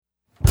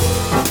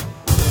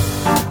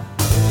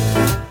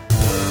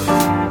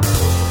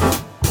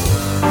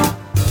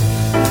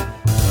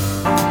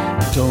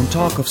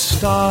Don't talk of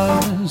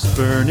stars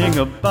burning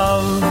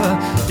above.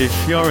 If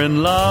you're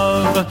in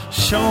love,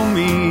 show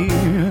me.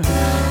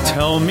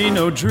 Tell me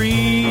no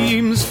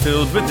dreams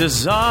filled with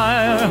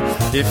desire.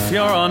 If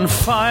you're on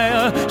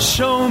fire,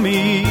 show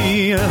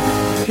me.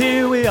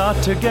 Here we are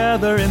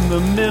together in the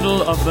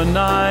middle of the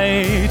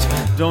night.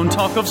 Don't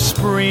talk of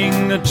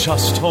spring,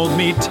 just hold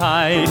me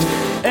tight.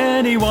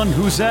 Anyone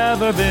who's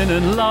ever been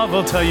in love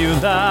will tell you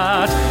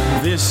that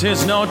this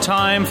is no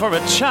time for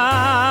a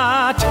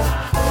chat.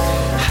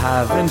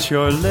 Haven't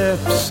your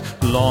lips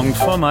longed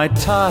for my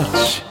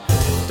touch?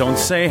 Don't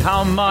say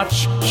how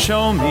much,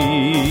 show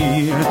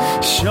me,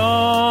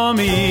 show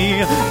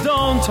me.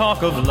 Don't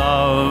talk of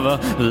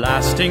love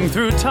lasting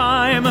through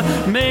time.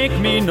 Make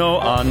me no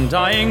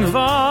undying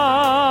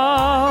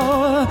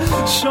vow.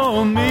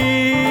 Show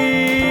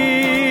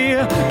me,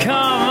 come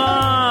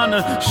on,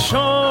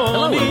 show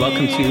Hello me. and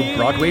welcome to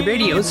Broadway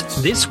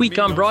Radio's This Week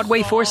on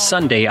Broadway for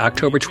Sunday,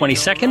 October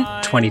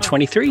 22nd,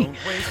 2023.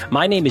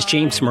 My name is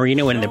James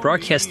Marino, and in the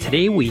broadcast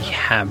today we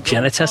have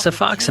Jenna Tessa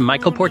Fox and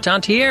Michael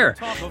Portantiere.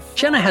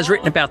 Jenna has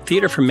written about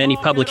theater for many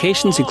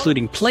publications,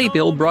 including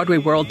Playbill, Broadway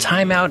World,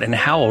 Time Out, and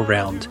Howl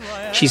Round.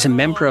 She's a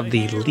member of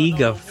the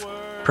League of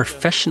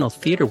Professional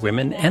Theater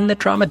Women and the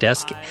Drama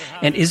Desk,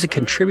 and is a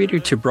contributor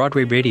to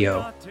Broadway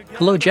Radio.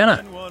 Hello,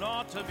 Jenna.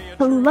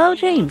 Hello,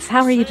 James.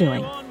 How are you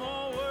doing?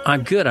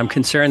 I'm good. I'm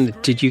concerned.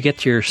 Did you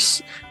get your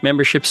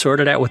membership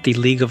sorted out with the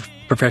League of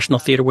Professional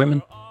Theater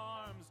Women?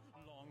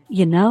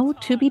 You know,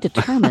 to be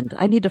determined.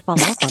 I need to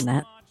follow up on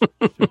that.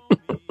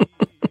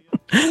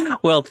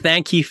 Well,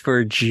 thank you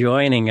for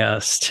joining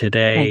us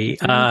today.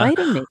 Thank you for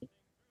inviting me.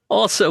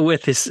 Also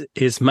with us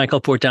is Michael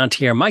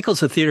Portantiere.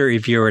 Michael's a theater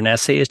reviewer and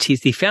essayist.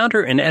 He's the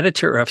founder and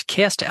editor of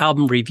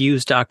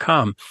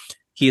castalbumreviews.com.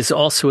 He is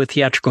also a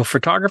theatrical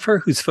photographer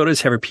whose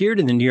photos have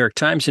appeared in the New York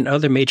Times and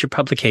other major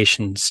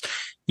publications.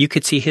 You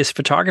could see his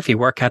photography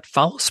work at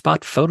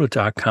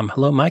followspotphoto.com.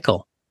 Hello,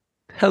 Michael.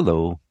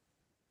 Hello.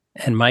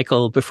 And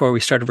Michael, before we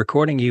started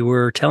recording, you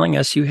were telling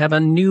us you have a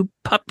new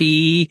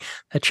puppy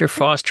that you're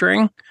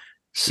fostering.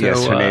 So,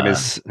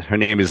 yes, her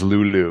name is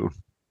Lulu.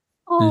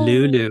 Oh.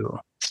 Lulu.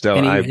 So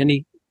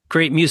any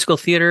great musical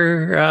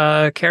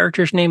theater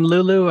characters named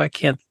Lulu? I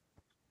can't.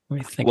 Let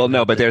me think. Well,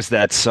 no, but there's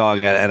that song,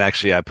 and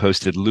actually I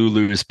posted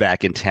Lulu's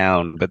back in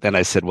town, but then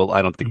I said, well,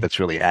 I don't think that's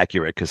really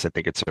accurate because I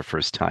think it's her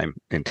first time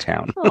in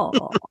town.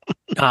 Oh.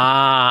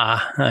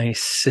 I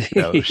see.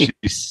 So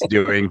she's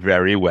doing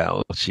very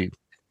well. She's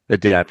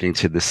adapting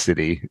to the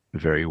city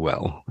very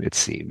well, it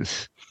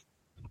seems.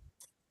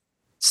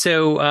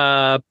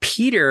 So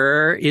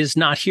Peter is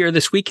not here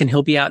this week, and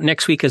he'll be out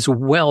next week as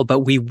well, but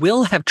we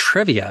will have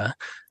trivia.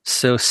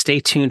 So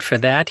stay tuned for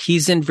that.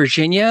 He's in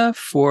Virginia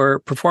for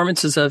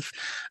performances of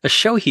a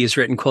show he has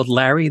written called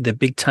Larry, the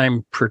Big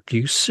Time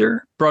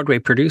Producer, Broadway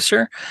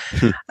Producer.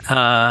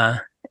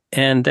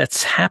 And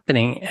that's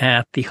happening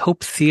at the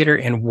Hope Theater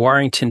in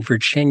Warrenton,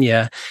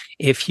 Virginia.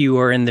 If you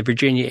are in the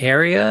Virginia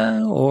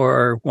area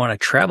or want to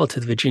travel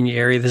to the Virginia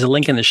area, there's a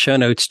link in the show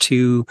notes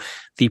to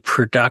the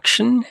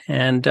production,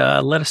 and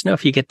let us know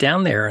if you get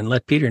down there, and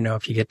let Peter know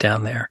if you get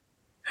down there.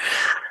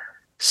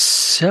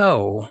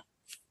 So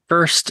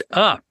first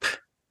up,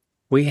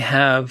 we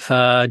have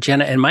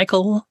Jenna and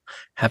Michael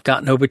have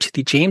gotten over to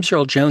the James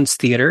Earl Jones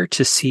Theater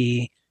to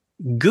see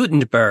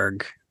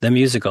Gutenberg, the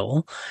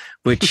musical,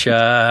 which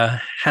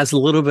has a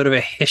little bit of a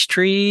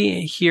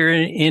history here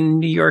in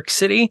New York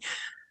City.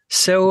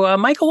 So,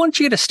 Michael, why don't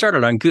you get us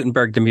started on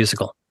Gutenberg, the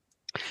musical?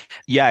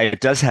 Yeah, it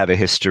does have a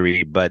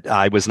history, but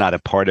I was not a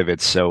part of it.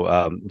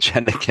 So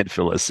Jenna can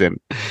fill us in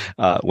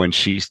when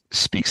she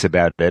speaks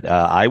about it.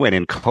 I went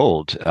in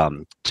cold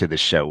to the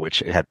show, which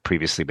had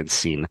previously been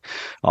seen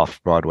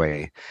off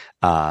Broadway.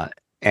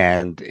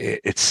 And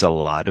it's a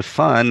lot of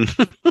fun.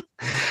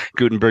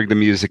 Gutenberg, the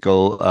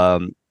musical,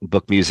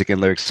 book, music,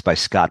 and lyrics by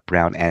Scott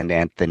Brown and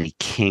Anthony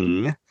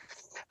King,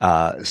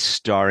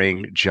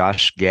 starring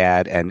Josh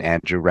Gad and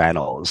Andrew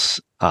Rannells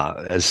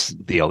as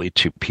the only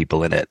two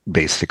people in it,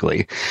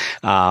 basically.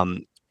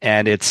 And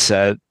it's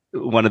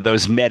one of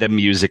those meta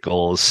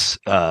musicals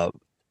that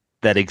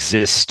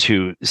exists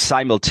to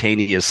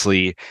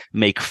simultaneously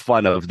make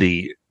fun of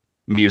the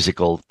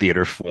musical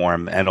theater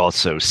form and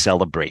also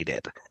celebrate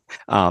it.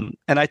 And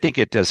I think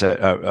it does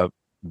a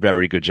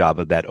very good job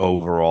of that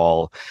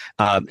overall.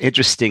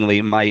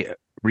 Interestingly, my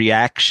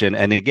reaction,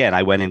 and again,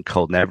 I went in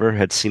cold, never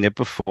had seen it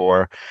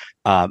before.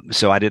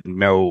 So I didn't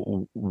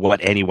know what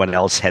anyone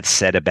else had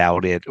said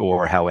about it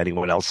or how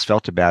anyone else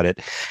felt about it.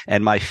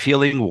 And my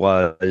feeling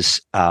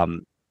was,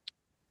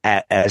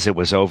 as it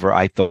was over,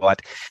 I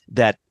thought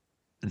that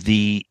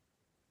the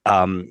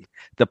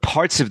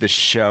parts of the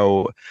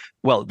show,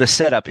 well, the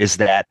setup is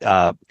that,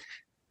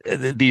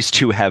 these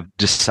two have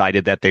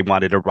decided that they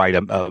wanted to write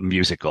a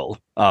musical,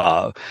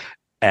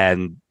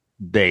 and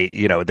they,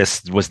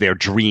 this was their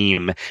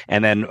dream.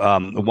 And then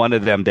one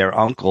of them, their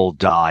uncle,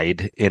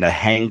 died in a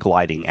hang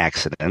gliding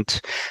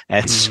accident,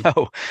 and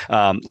so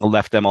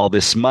left them all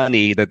this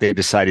money that they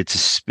decided to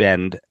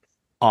spend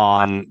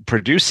on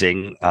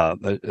producing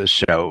a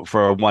show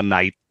for a one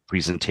night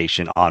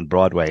presentation on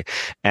Broadway.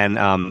 And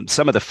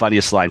some of the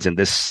funniest lines in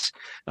this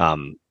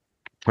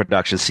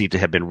production seem to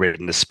have been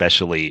written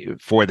especially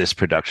for this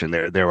production.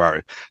 There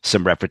are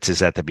some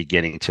references at the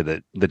beginning to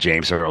the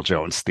James Earl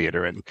Jones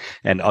Theater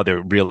and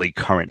other really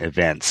current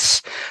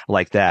events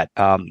like that.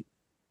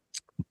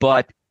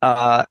 But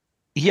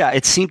yeah,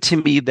 it seemed to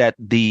me that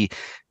the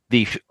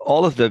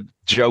all of the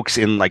jokes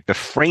in like the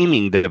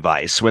framing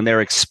device when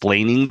they're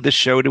explaining the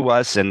show to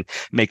us and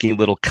making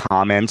little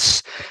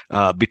comments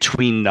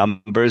between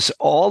numbers,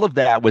 all of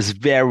that was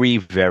very,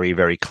 very,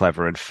 very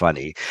clever and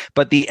funny.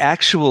 But the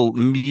actual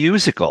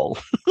musical,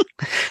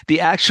 the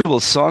actual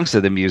songs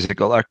of the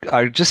musical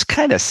are just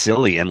kind of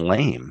silly and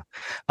lame.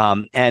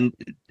 And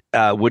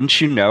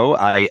wouldn't you know,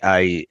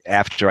 I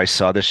after I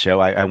saw the show,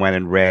 I went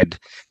and read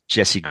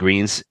Jesse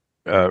Green's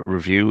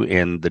review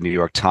in the New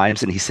York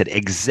Times, and he said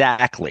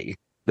exactly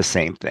the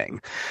same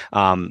thing.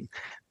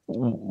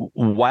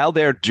 While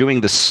they're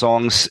doing the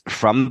songs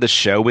from the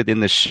show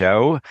within the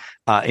show,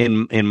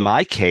 in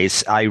my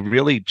case, I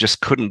really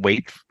just couldn't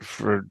wait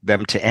for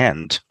them to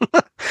end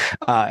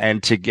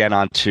and to get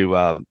onto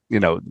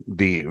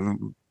the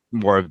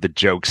more of the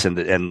jokes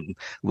and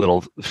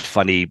little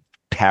funny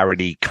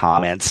parody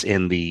comments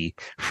in the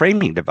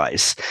framing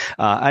device.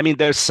 I mean,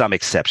 there's some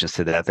exceptions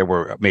to that. There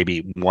were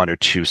maybe one or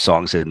two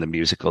songs in the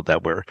musical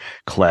that were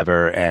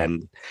clever,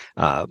 and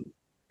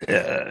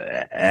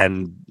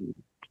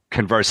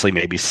conversely,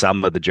 maybe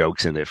some of the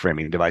jokes in the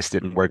framing device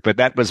didn't work. But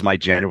that was my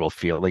general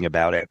feeling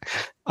about it.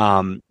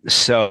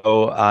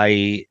 So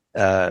I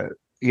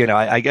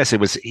guess it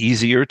was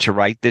easier to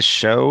write this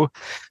show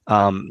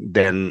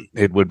than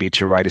it would be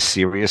to write a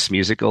serious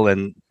musical.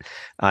 And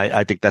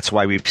I think that's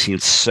why we've seen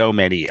so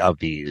many of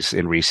these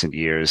in recent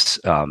years.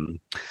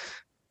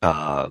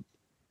 One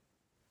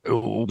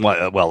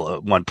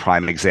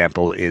prime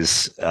example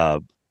is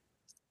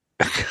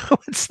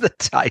what's the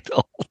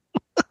title?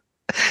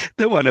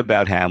 The one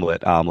about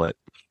Hamlet, Omelet.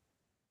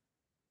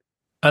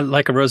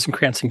 Like a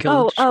Rosencrantz and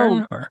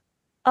Guildenstern?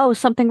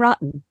 Something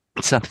Rotten.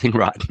 Something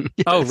Rotten.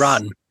 Yes. Oh,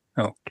 Rotten.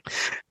 Oh,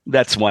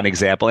 that's one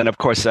example. And of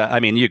course, I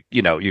mean, you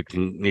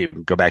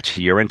can go back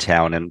to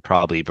Urinetown and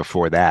probably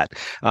before that.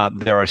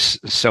 There are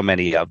so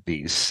many of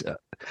these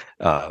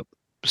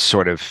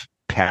sort of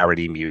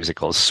parody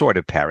musicals,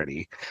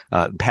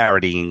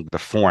 parodying the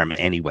form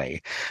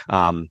anyway.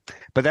 But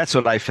that's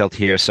what I felt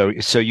here. So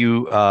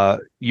you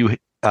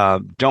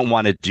don't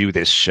want to do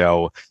this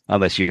show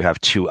unless you have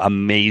two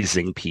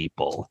amazing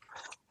people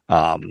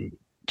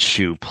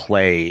to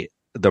play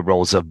the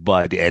roles of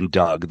Bud and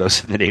Doug.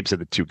 Those are the names of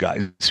the two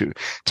guys who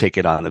take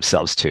it on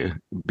themselves to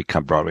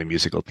become Broadway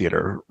musical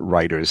theater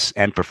writers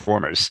and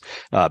performers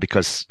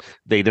because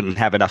they didn't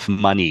have enough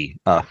money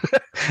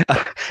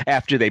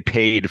after they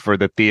paid for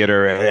the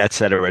theater, et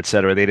cetera, et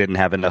cetera. They didn't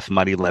have enough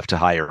money left to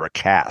hire a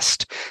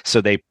cast.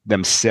 So they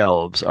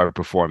themselves are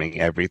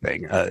performing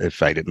everything,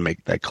 if I didn't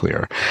make that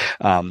clear.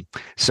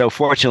 So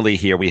fortunately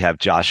here we have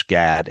Josh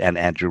Gad and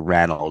Andrew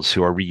Rannells,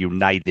 who are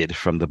reunited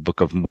from the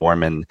Book of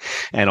Mormon,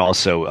 and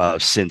also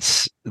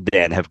since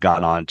then have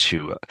gone on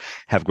to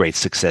have great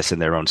success in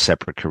their own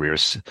separate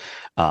careers.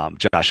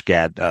 Josh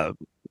Gad,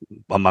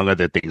 among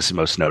other things,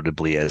 most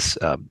notably as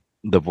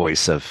the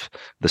voice of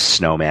the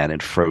Snowman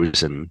in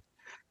Frozen,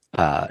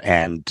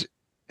 and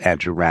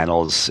Andrew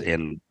Rannells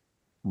in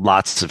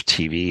lots of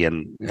TV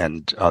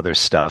and other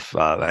stuff.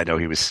 I know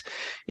he was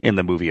in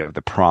the movie of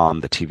The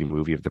Prom, the TV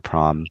movie of The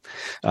Prom.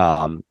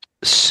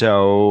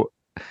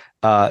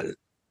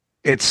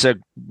 It's a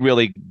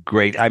really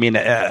great. I mean,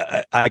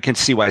 I can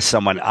see why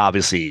someone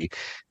obviously.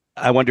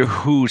 I wonder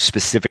who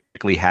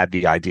specifically had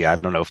the idea. I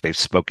don't know if they've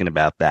spoken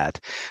about that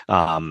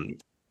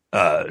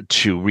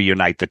to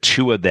reunite the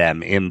two of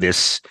them in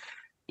this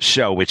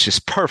show, which is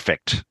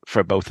perfect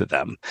for both of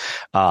them.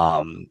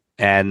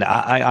 And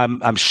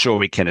I'm sure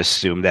we can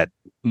assume that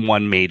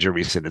one major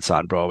reason it's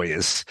on Broadway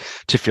is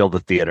to fill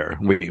the theater.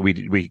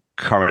 We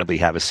currently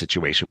have a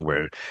situation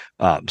where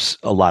a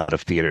lot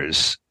of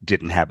theaters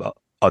didn't have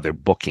other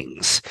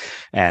bookings,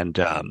 and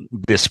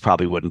this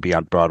probably wouldn't be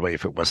on Broadway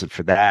if it wasn't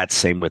for that.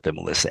 Same with the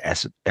Melissa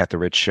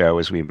Etheridge show,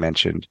 as we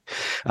mentioned.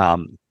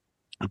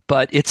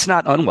 But it's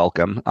not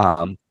unwelcome.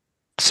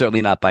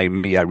 Certainly not by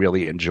me. I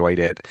really enjoyed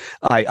it.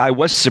 I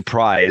was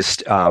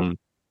surprised,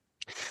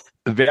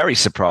 very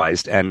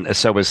surprised, and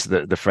so was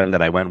the friend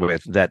that I went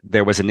with, that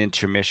there was an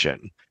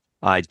intermission.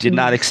 I did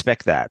not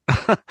expect that.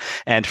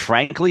 And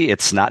frankly,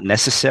 it's not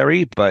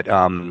necessary, but,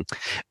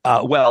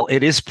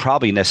 it is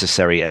probably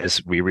necessary,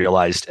 as we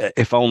realized,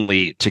 if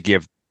only to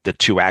give the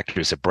two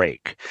actors a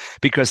break,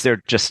 because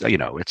they're just,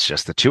 it's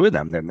just the two of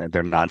them.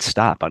 They're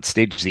nonstop on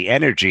stage. The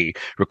energy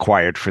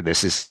required for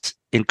this is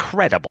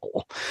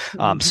incredible.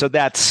 So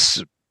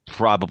that's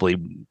probably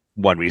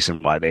one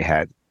reason why they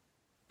had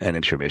an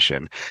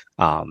intermission.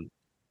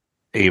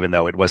 Even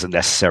though it wasn't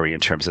necessary in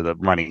terms of the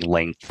running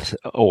length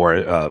or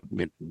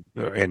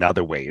in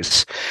other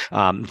ways.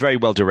 Very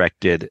well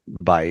directed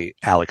by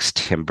Alex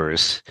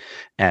Timbers,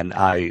 and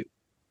I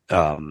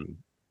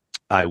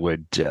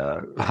would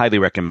highly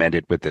recommend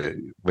it with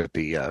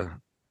the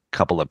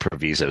couple of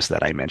provisos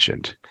that I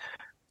mentioned.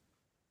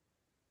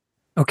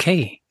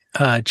 Okay.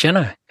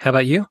 Jenna, how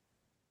about you?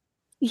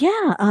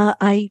 Yeah,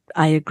 I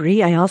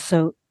agree. I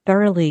also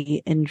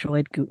thoroughly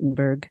enjoyed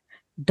Gutenberg.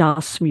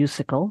 Das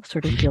Musical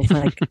sort of feels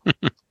like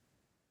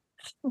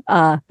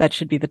that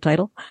should be the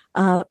title.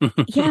 Uh,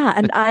 yeah,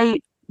 and I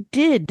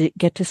did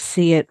get to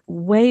see it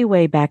way,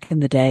 way back in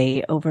the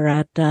day over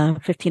at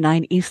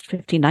 59 East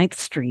 59th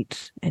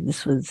Street, and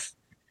this was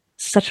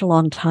such a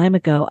long time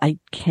ago. I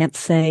can't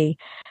say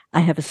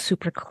I have a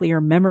super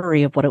clear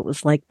memory of what it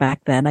was like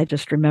back then. I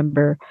just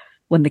remember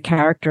when the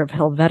character of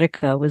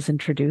Helvetica was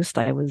introduced,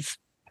 I was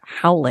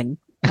howling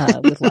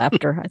with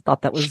laughter. I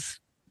thought that was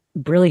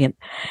brilliant.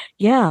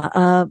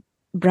 Yeah,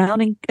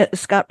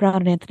 Scott Brown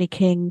and Anthony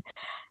King,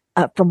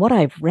 from what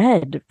I've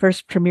read,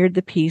 first premiered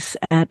the piece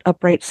at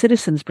Upright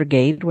Citizens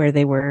Brigade, where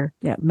they were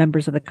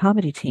members of the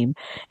comedy team.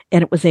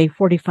 And it was a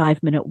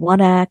 45-minute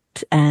one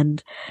act.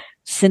 And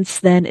since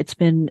then, it's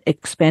been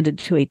expanded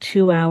to a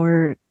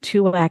 2-hour,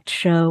 2-act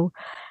show.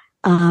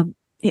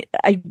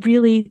 I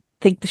really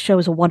think the show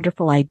is a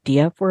wonderful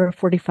idea for a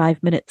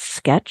 45-minute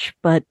sketch,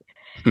 but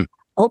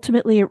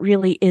ultimately it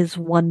really is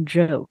one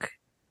joke.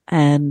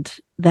 And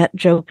that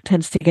joke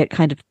tends to get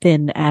kind of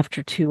thin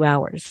after 2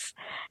 hours.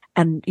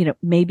 And,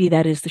 maybe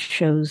that is the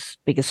show's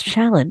biggest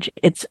challenge.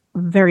 It's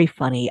very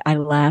funny. I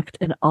laughed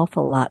an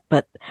awful lot,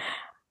 but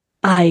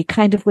I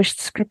kind of wish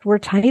the script were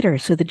tighter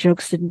so the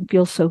jokes didn't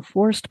feel so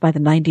forced by the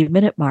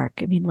 90-minute mark.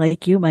 I mean,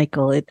 like you,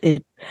 Michael,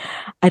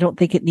 I don't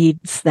think it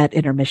needs that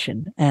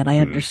intermission. And I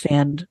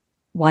understand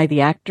why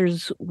the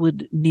actors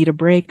would need a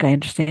break. I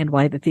understand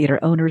why the theater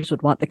owners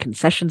would want the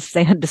concession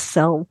stand to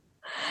sell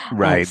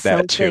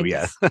That too,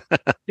 yeah.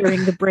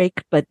 during the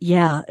break. But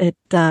yeah,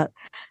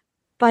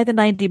 by the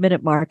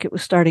 90-minute mark, it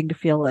was starting to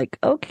feel like,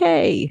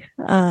 okay,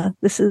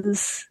 this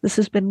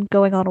has been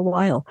going on a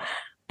while.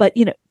 But,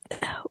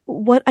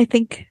 what I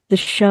think the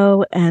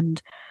show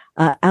and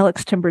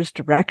Alex Timber's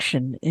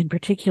direction in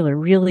particular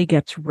really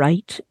gets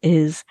right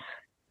is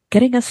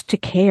getting us to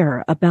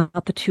care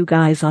about the two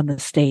guys on the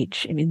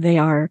stage. I mean, they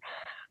are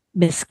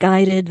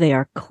misguided, they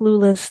are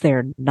clueless,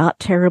 they're not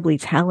terribly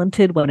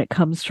talented when it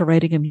comes to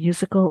writing a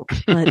musical,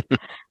 but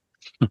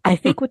I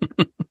think what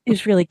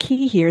is really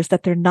key here is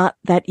that they're not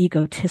that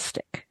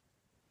egotistic.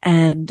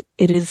 And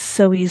it is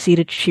so easy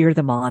to cheer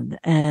them on.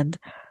 And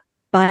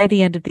by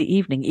the end of the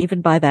evening,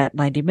 even by that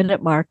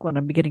 90-minute mark, when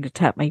I'm beginning to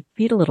tap my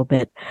feet a little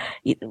bit,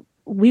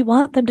 we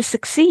want them to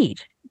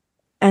succeed.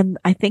 And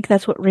I think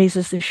that's what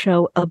raises the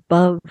show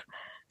above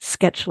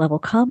sketch level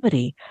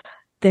comedy.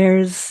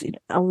 There's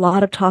a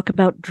lot of talk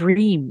about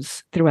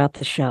dreams throughout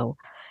the show.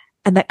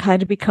 And that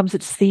kind of becomes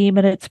its theme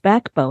and its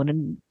backbone.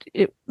 And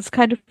it was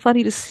kind of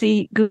funny to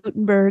see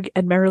Gutenberg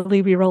and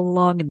Merrily We Roll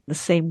Along in the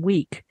same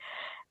week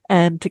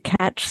and to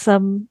catch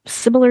some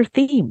similar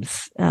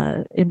themes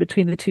in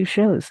between the two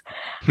shows.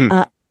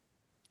 I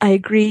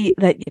agree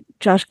that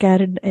Josh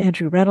Gad and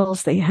Andrew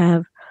Reynolds, they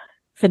have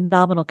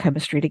phenomenal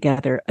chemistry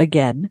together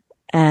again.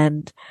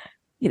 And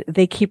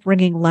they keep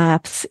bringing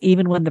laughs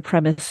even when the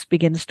premise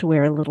begins to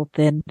wear a little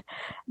thin.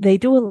 They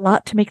do a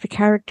lot to make the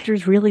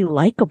characters really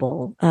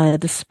likable,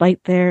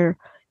 despite their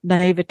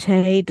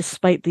naivete,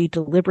 despite the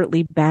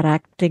deliberately bad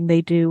acting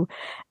they do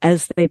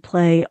as they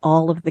play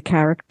all of the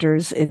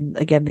characters in,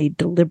 again, the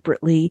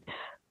deliberately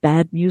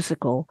bad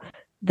musical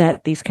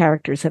that these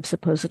characters have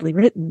supposedly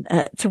written.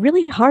 It's a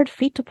really hard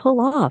feat to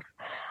pull off.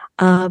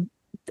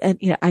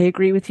 And I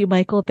agree with you,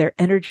 Michael. Their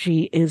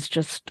energy is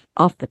just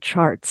off the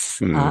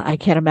charts. I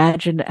can't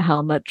imagine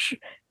how much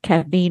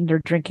caffeine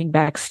they're drinking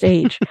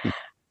backstage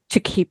to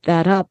keep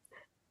that up.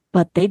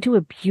 But they do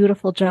a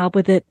beautiful job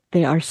with it.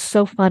 They are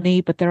so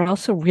funny, but they're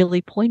also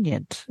really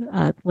poignant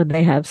when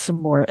they have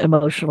some more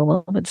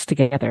emotional moments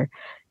together.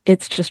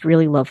 It's just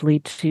really lovely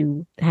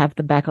to have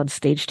them back on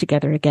stage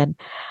together again.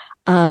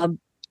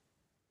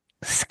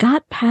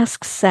 Scott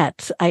Pask's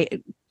set, I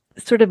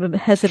sort of am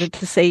hesitant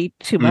to say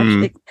too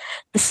much.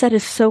 The set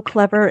is so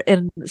clever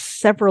in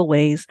several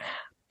ways,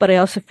 but I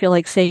also feel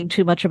like saying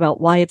too much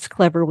about why it's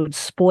clever would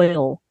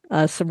spoil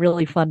some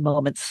really fun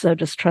moments. So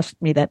just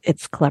trust me that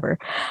it's clever.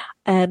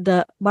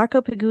 And Marco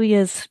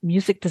Paguglia's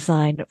music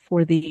design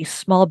for the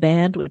small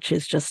band, which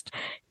is just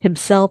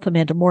himself,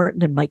 Amanda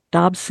Morton, and Mike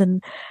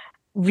Dobson,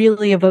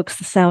 really evokes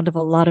the sound of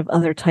a lot of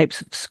other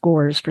types of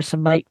scores for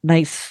some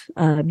nice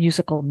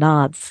musical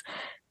nods.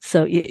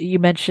 So you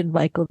mentioned,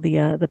 Michael,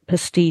 the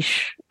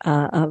pastiche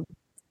of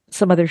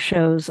some other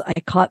shows. I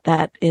caught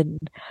that in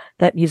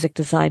that music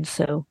design.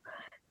 So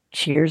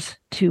cheers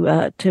to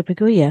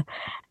Paguglia.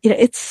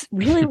 It's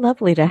really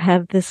lovely to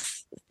have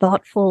this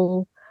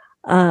thoughtful,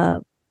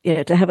 to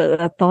have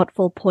a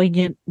thoughtful,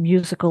 poignant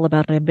musical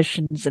about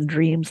ambitions and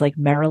dreams like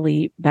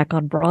Merrily back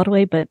on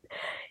Broadway. But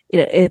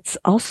it's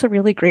also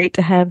really great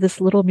to have this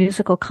little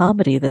musical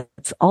comedy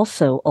that's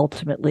also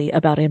ultimately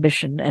about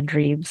ambition and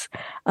dreams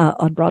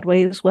on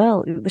Broadway as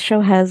well. The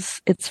show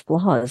has its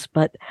flaws,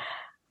 but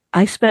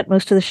I spent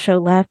most of the show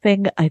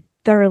laughing. I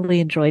thoroughly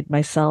enjoyed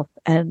myself.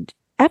 And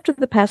after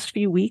the past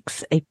few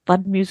weeks, a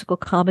fun musical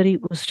comedy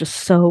was just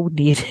so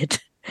needed.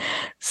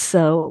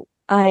 So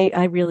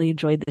I really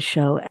enjoyed the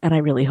show, and I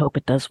really hope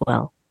it does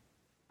well.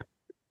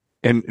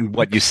 And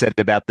what you said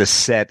about the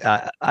set,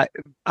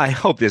 I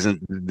hope this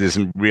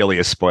isn't really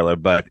a spoiler,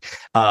 but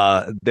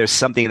there's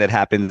something that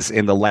happens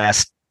in the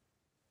last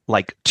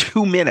like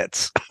 2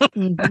 minutes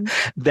Mm-hmm.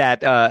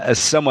 that as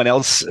someone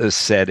else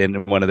said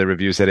in one of the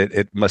reviews that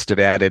it must have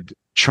added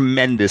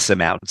tremendous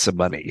amounts of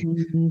money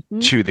Mm-hmm.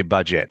 to the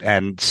budget.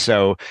 And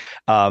so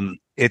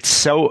it's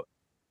so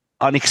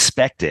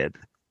unexpected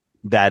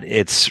that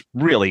it's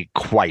really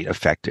quite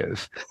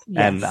effective.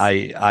 And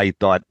Yes, I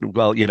thought,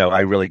 well,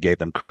 I really gave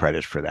them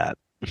credit for that.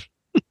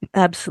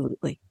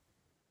 absolutely.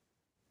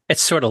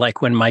 It's sort of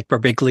like when Mike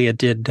Birbiglia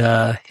did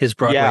his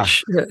Broadway, Yeah.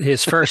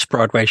 his first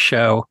Broadway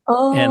show,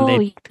 and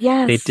Oh,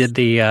 yes. they did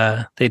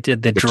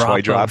the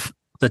toy drop. of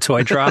the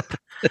toy drop,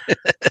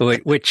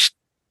 which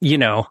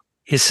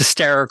is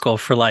hysterical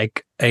for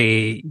like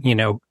a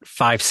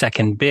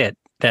 5-second bit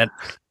that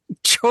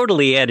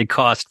totally added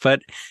cost,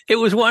 but it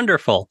was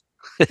wonderful.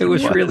 It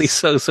was really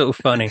so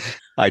funny.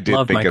 I did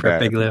Love think Mike of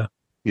that. Birbiglia.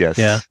 Yes.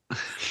 Yeah.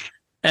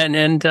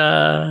 And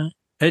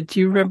do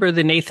you remember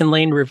the Nathan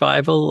Lane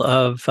revival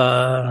of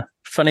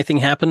Funny Thing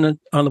Happened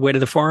on the Way to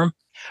the Forum?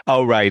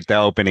 Oh, right. The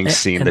opening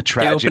scene, the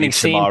tragedy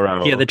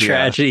tomorrow. Yeah, the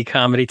tragedy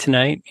comedy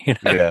tonight.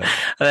 Yeah.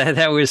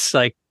 That was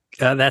like,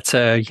 that's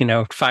a,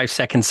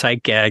 5-second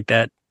sight gag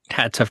that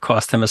had to have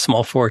cost them a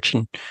small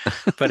fortune.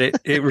 But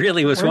it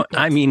really was one.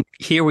 I mean,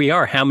 here we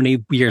are, how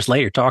many years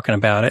later talking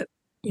about it?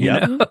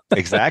 Yeah,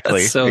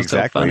 exactly. So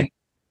funny.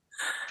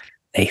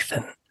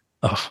 Nathan.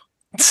 Oh,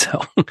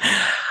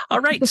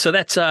 all right. So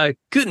that's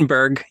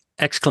Gutenberg, !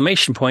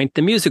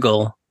 The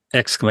musical, !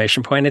 At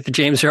the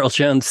James Earl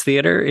Jones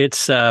Theater.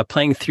 It's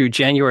playing through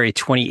January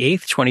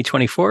 28th,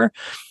 2024.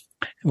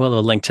 We'll have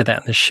a link to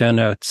that in the show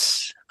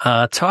notes.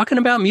 Talking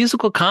about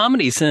musical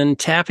comedies and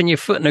tapping your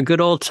foot in a good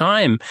old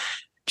time.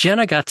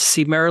 Jenna got to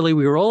see Merrily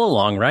We Roll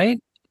Along, right?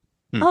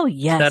 Oh,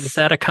 yes. Is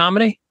that a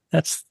comedy?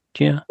 That's,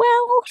 yeah.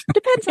 Well,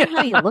 depends on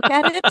how you look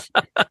at it.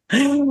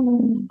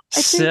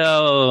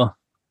 So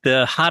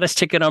the hottest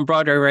ticket on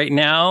Broadway right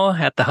now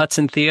at the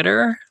Hudson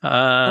Theater.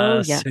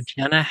 Yes. So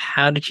Jenna,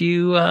 how did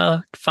you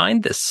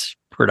find this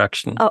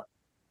production? Oh,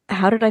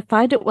 how did I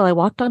find it? Well, I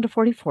walked onto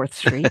 44th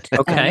Street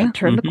Okay. and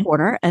turned the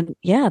corner, and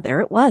yeah, there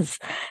it was.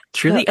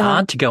 It's really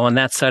odd to go on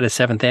that side of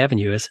 7th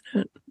Avenue, isn't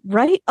it?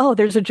 Right? Oh,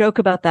 there's a joke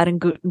about that in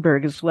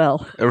Gutenberg as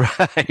well.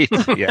 Right.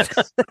 Yes.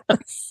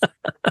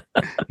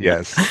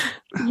 Yes.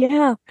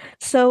 Yeah.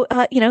 So,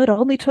 it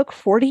only took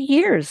 40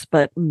 years,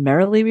 but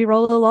Merrily We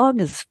Roll Along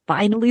is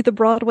finally the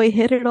Broadway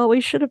hit it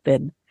always should have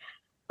been.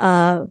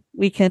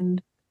 We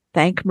can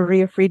thank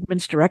Maria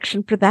Friedman's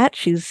direction for that.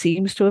 She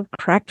seems to have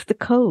cracked the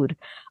code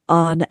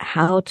on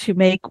how to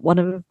make one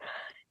of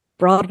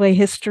Broadway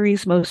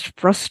history's most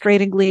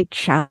frustratingly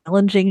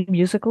challenging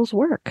musicals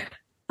work.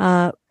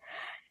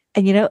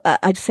 And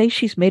I'd say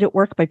she's made it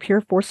work by pure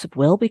force of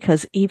will,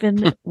 because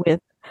even with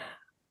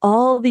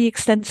all the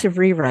extensive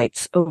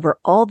rewrites over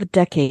all the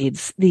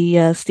decades,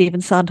 the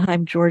Stephen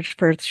Sondheim, George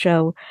Firth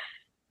show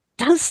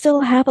does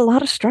still have a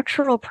lot of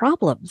structural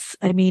problems.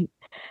 I mean,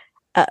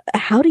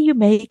 how do you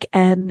make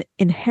an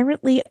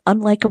inherently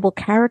unlikable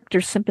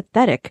character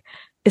sympathetic,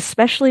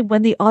 especially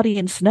when the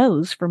audience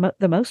knows, for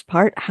the most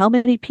part, how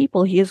many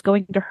people he is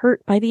going to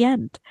hurt by the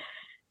end?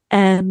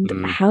 And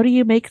how do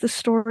you make the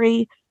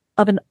story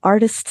of an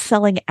artist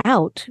selling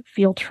out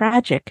feel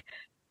tragic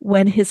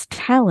when his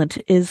talent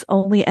is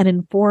only an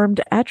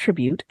informed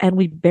attribute and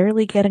we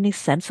barely get any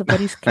sense of what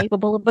he's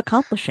capable of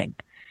accomplishing?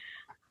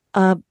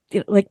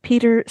 Like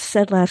Peter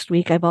said last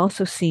week, I've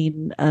also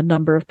seen a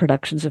number of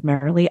productions of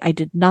Merrily. I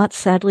did not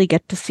sadly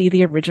get to see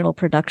the original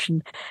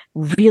production.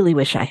 Really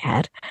wish I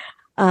had.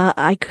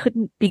 I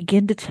couldn't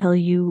begin to tell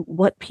you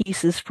what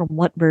pieces from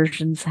what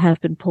versions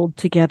have been pulled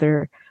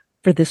together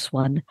for this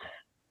one.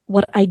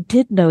 What I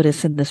did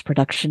notice in this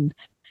production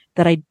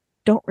that I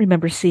don't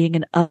remember seeing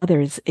in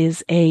others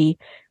is a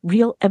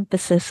real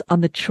emphasis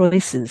on the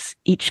choices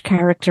each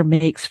character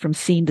makes from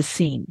scene to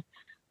scene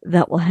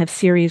that will have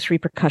serious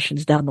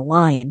repercussions down the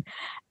line.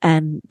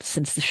 And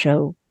since the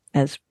show,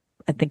 as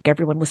I think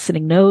everyone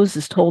listening knows,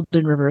 is told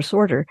in reverse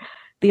order,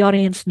 the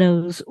audience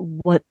knows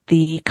what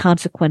the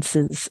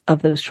consequences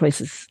of those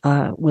choices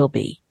will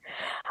be.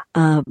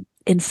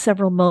 In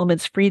several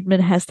moments,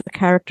 Friedman has the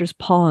characters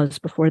pause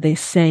before they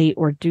say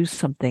or do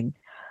something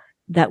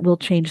that will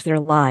change their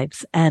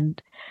lives.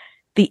 And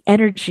the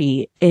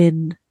energy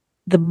in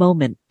the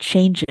moment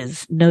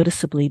changes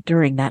noticeably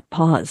during that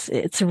pause.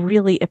 It's a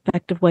really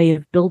effective way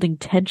of building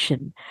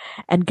tension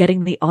and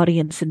getting the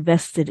audience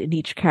invested in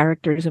each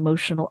character's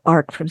emotional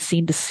arc from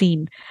scene to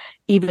scene,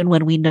 even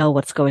when we know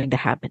what's going to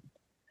happen.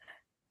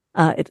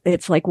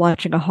 It's like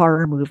watching a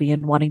horror movie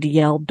and wanting to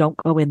yell, "Don't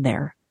go in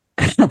there,"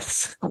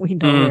 because we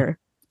know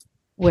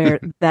where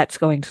that's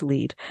going to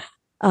lead.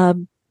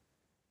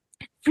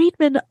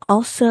 Friedman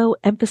also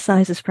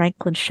emphasizes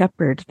Franklin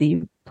Shepard,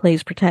 the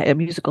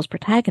musical's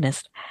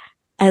protagonist,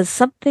 as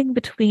something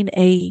between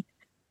I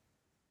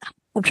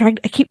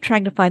keep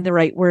trying to find the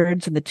right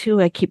words, and the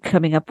two I keep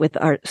coming up with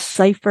are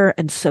cipher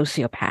and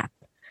sociopath.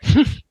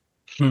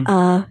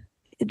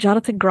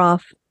 Jonathan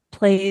Groff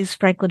plays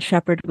Franklin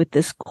Shepard with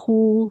this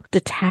cool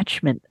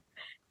detachment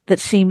that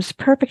seems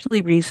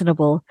perfectly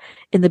reasonable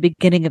in the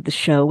beginning of the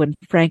show when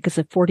Frank is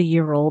a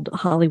 40-year-old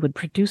Hollywood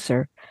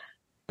producer,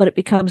 but it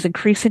becomes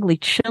increasingly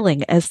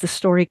chilling as the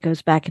story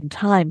goes back in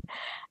time,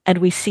 and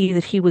we see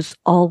that he was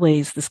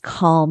always this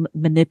calm,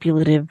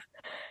 manipulative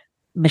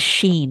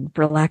machine,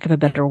 for lack of a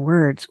better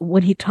words.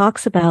 When he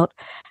talks about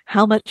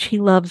how much he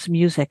loves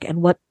music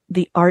and what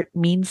the art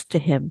means to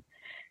him,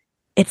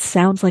 it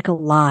sounds like a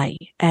lie,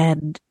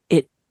 and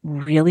it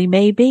really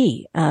may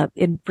be.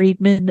 In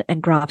Friedman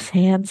and Groff's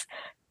hands,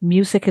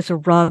 music is a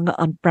rung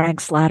on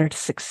Frank's ladder to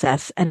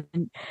success, and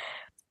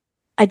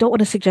I don't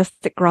want to suggest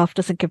that Groff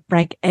doesn't give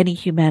Frank any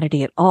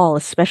humanity at all,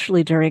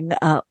 especially during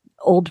the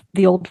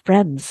Old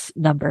Friends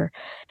number.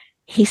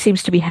 He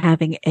seems to be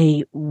having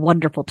a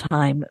wonderful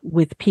time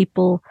with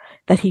people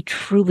that he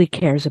truly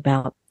cares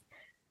about.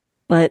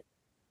 But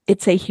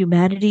it's a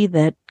humanity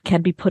that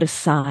can be put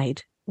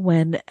aside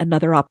when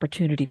another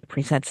opportunity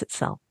presents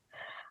itself.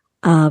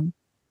 And,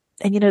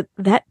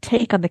 that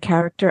take on the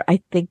character,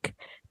 I think,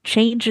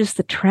 changes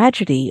the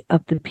tragedy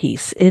of the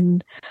piece.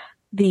 In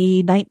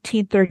the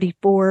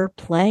 1934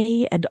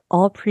 play and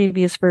all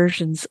previous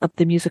versions of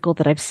the musical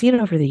that I've seen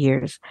over the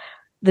years,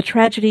 the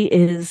tragedy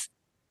is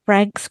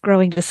Frank's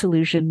growing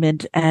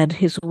disillusionment and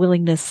his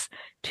willingness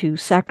to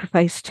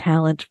sacrifice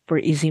talent for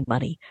easy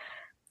money.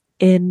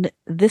 In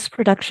this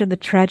production, the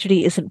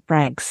tragedy isn't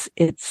Frank's,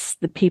 it's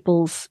the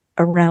people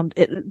around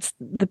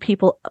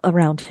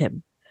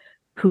him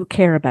who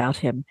care about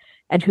him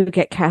and who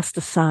get cast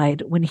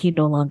aside when he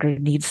no longer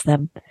needs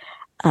them.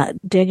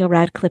 Daniel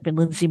Radcliffe and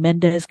Lindsay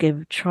Mendez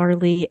give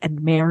Charlie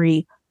and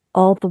Mary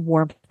all the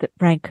warmth that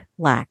Frank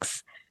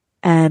lacks,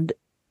 and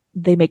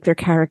they make their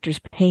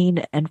characters'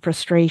 pain and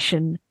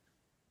frustration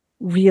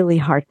really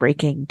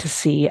heartbreaking to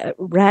see.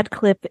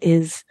 Radcliffe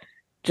is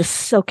just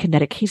so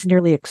kinetic. He's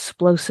nearly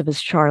explosive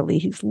as Charlie.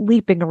 He's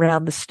leaping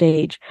around the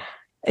stage.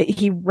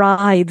 He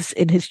writhes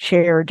in his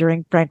chair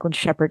during Franklin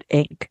Shepherd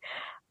Inc.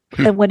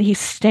 And when he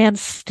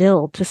stands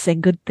still to sing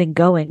Good Thing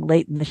Going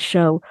late in the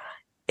show,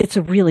 it's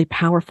a really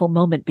powerful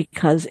moment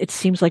because it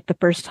seems like the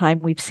first time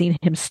we've seen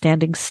him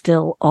standing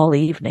still all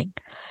evening.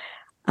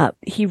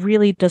 He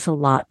really does a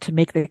lot to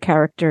make the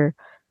character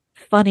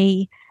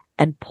funny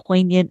and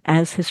poignant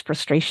as his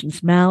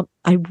frustrations mount.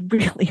 I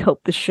really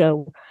hope the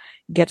show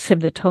gets him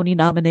the Tony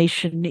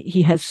nomination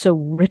he has so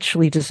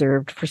richly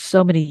deserved for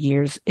so many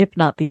years, if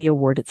not the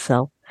award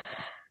itself.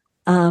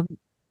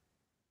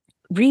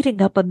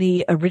 Reading up on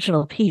the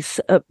original piece,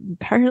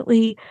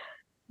 apparently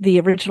the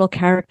original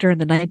character in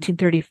the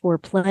 1934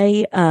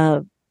 play,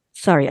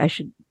 I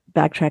should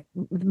backtrack,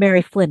 the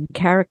Mary Flynn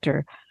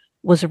character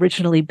was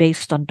originally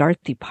based on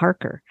Dorothy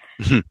Parker.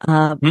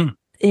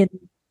 In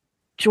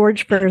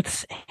George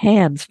Berth's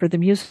hands for the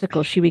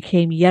musical, she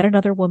became yet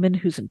another woman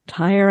whose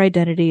entire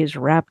identity is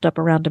wrapped up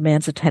around a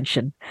man's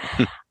attention.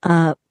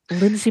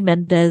 Lindsay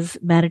Mendez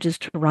manages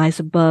to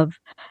rise above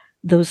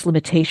those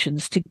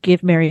limitations to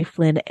give Mary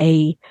Flynn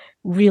a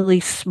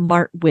really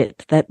smart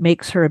wit that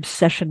makes her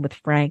obsession with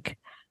Frank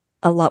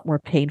a lot more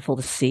painful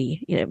to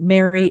see.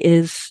 Mary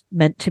is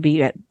meant to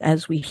be,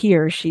 as we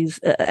hear, she's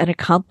an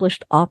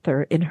accomplished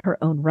author in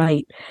her own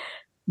right.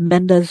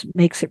 Mendez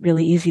makes it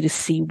really easy to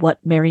see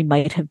what Mary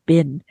might have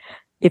been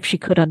if she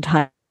could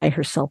untie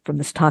herself from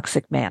this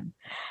toxic man.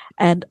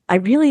 And I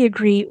really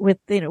agree with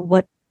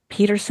what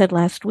Peter said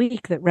last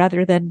week, that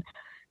rather than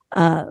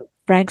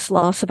Frank's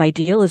loss of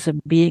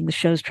idealism being the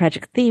show's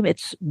tragic theme,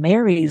 it's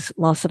Mary's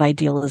loss of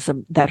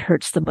idealism that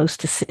hurts the most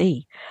to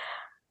see.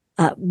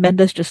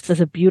 Mendez just does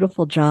a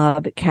beautiful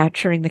job at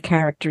capturing the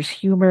character's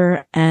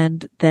humor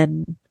and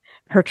then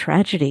her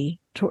tragedy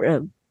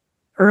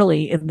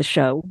early in the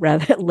show,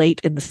 rather late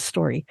in the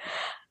story.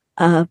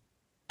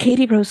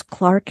 Katie Rose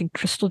Clark and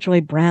Crystal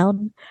Joy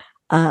Brown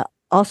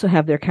also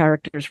have their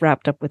characters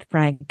wrapped up with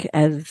Frank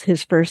as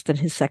his first and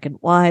his second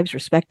wives,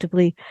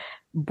 respectively.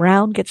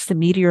 Brown gets the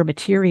meteor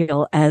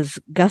material as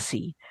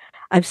Gussie.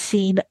 I've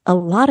seen a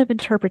lot of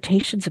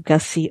interpretations of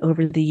Gussie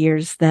over the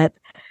years that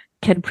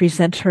can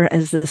present her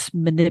as this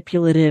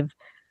manipulative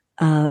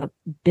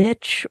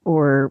bitch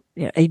or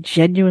a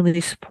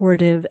genuinely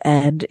supportive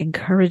and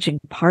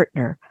encouraging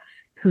partner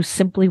who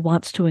simply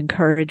wants to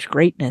encourage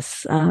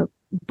greatness.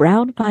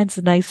 Brown finds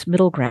a nice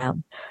middle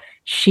ground.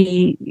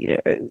 She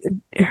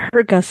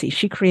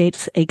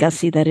creates a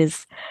Gussie that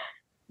is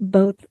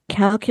both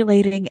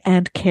calculating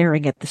and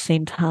caring at the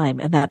same time,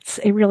 and that's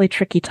a really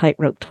tricky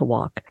tightrope to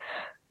walk.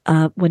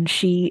 When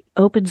she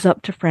opens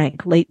up to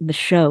Frank late in the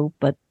show,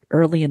 but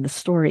early in the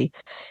story,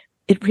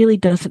 it really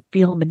doesn't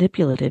feel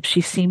manipulative.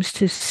 She seems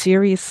to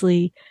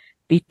seriously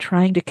be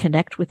trying to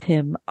connect with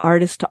him,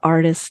 artist to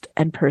artist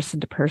and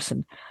person to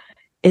person.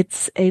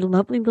 It's a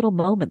lovely little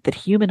moment that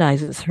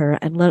humanizes her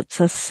and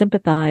lets us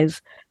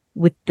sympathize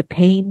with the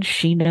pain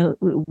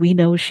we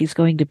know she's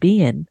going to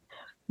be in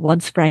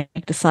once Frank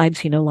decides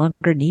he no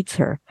longer needs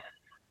her.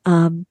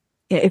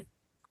 If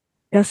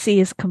Gussie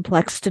is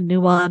complex and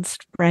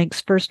nuanced,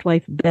 Frank's first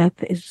wife,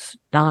 Beth, is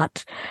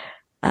not.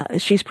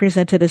 She's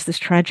presented as this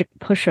tragic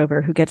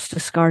pushover who gets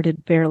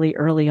discarded fairly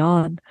early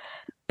on,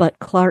 but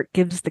Clark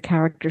gives the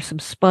character some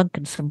spunk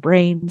and some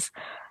brains.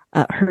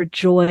 Her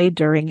joy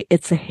during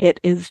It's a Hit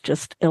is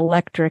just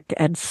electric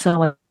and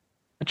so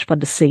much fun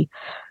to see.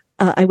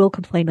 I will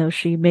complain, though,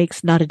 she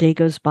makes Not a Day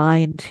Goes By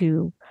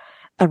into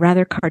a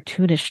rather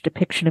cartoonish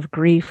depiction of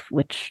grief,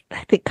 which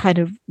I think kind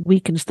of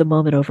weakens the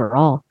moment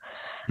overall.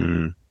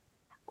 Mm.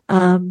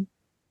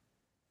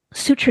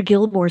 Sutra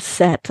Gilmore's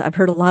set, I've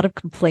heard a lot of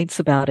complaints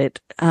about it.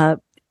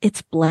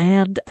 It's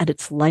bland and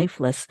it's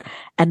lifeless.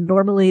 And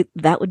normally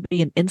that would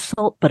be an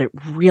insult, but it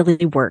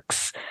really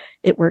works.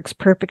 It works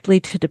perfectly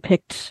to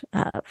depict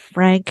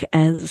Frank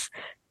as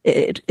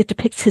it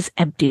depicts his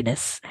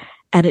emptiness.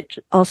 And it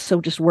also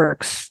just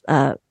works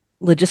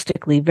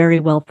logistically very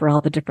well for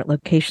all the different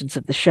locations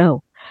of the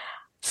show.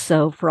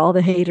 So for all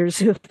the haters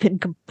who have been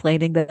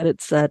complaining that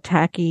it's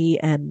tacky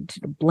and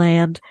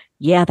bland,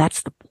 yeah,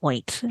 that's the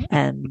point.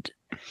 And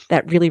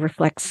that really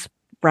reflects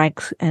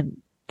Frank's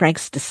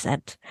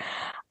descent.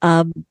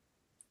 Amit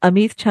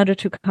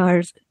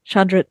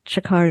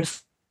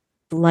Chandrasekhar's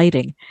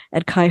lighting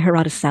and Kai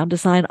Harada's sound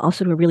design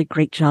also do a really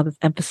great job of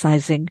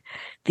emphasizing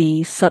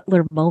the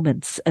subtler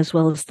moments as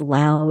well as the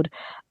loud,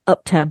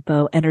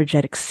 up-tempo,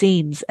 energetic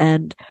scenes.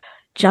 And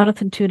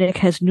Jonathan Tunick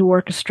has new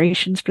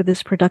orchestrations for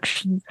this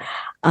production.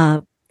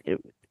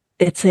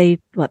 It's a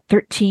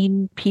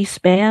 13-piece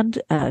band.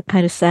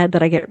 Kind of sad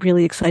that I get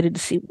really excited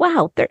to see,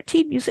 wow,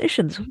 13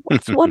 musicians.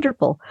 That's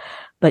wonderful.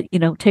 But,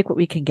 take what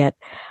we can get.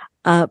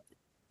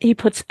 He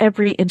puts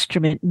every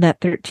instrument in that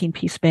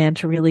 13-piece band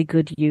to really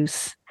good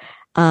use.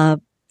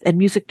 And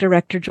music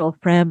director Joel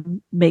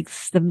Frem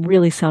makes them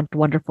really sound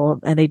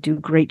wonderful, and they do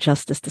great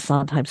justice to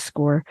Sondheim's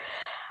score.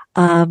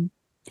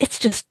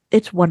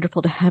 It's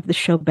wonderful to have the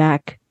show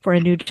back for a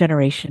new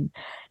generation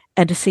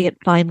and to see it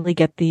finally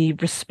get the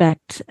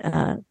respect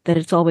that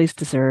it's always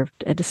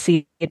deserved, and to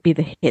see it be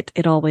the hit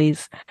it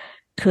always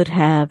could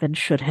have and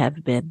should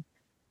have been.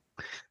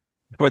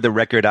 For the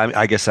record,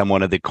 I guess I'm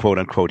one of the quote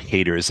unquote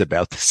haters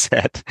about the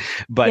set,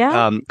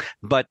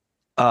 but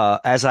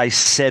as I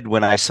said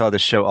when I saw the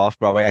show off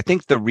Broadway, I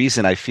think the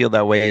reason I feel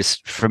that way is,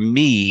 for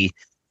me,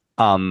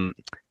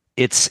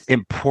 it's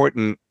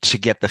important to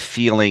get the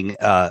feeling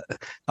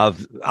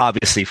of,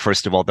 obviously,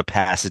 first of all, the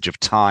passage of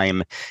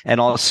time, and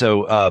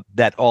also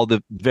that all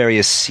the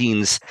various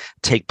scenes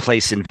take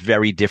place in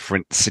very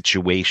different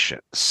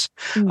situations.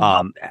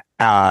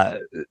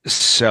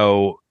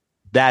 So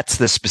that's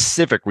the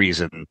specific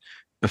reason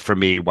for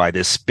me why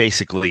this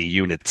basically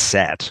unit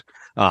set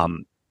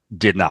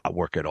did not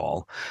work at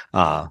all.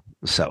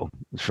 So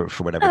for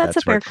whatever that's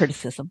a fair worth.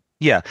 criticism.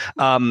 Yeah.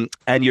 And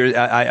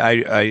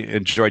I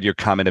enjoyed your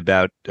comment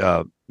about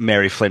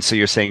Mary Flynn. So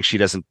you're saying she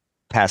doesn't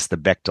pass the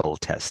Bechdel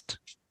test.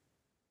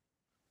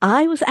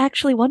 I was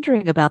actually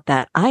wondering about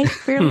that. I'm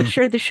fairly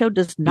sure the show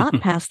does not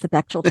pass the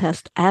Bechdel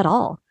test at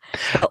all.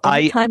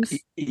 I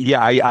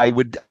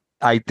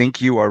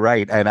think you are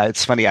right. And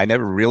it's funny, I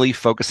never really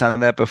focused on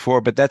that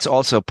before, but that's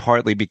also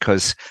partly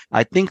because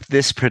I think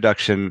this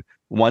production,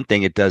 one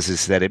thing it does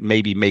is that it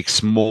maybe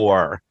makes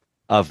more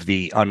of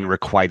the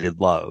unrequited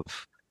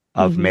love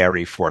of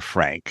Mary for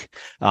Frank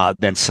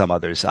than some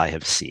others I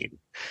have seen.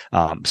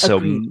 So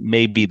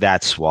maybe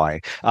that's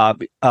why.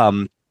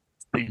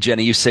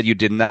 Jenny, you said you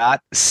did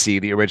not see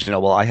the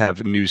original. Well, I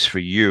have news for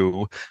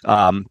you.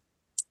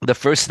 The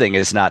first thing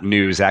is not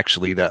news,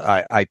 actually.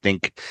 I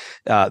think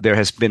there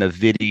has been a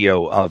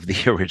video of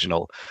the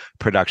original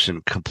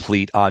production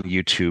complete on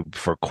YouTube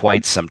for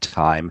quite some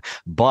time,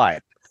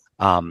 but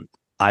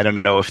I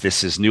don't know if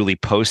this is newly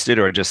posted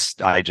or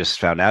I just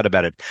found out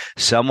about it.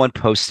 Someone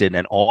posted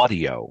an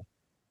audio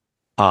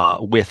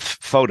with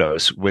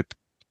photos, with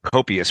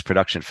copious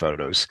production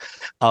photos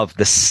of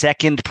the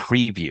second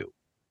preview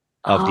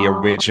of the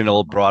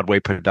original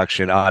Broadway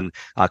production on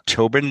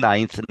October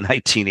 9th,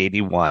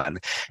 1981.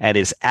 And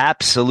it's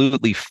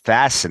absolutely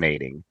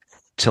fascinating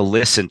to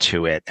listen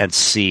to it and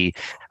see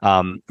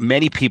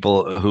many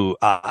people who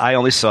I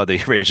only saw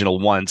the original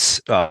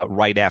once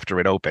right after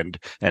it opened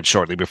and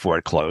shortly before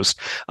it closed.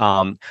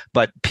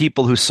 But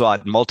people who saw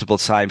it multiple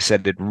times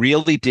said it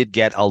really did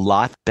get a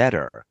lot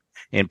better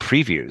in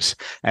previews.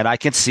 And I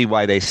can see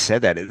why they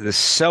said that. It is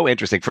so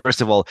interesting.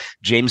 First of all,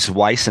 James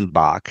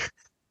Weissenbach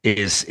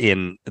is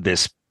in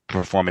this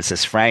performance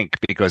as Frank,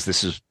 because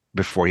this is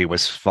before he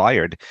was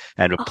fired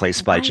and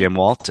replaced by Jim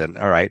Walton.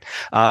 All right.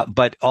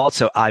 But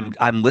also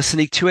I'm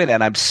listening to it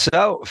and I'm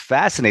so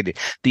fascinated.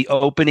 The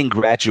opening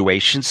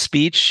graduation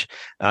speech,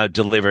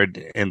 delivered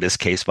in this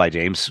case by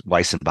James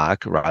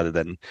Weissenbach rather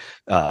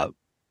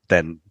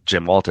than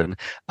Jim Walton,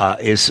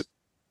 is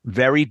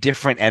very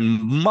different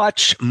and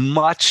much,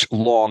 much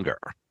longer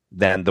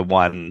than the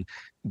one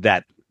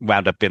that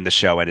wound up in the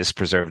show and is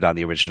preserved on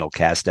the original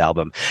cast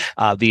album.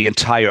 The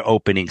entire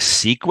opening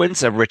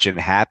sequence of Rich and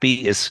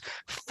Happy is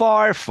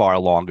far, far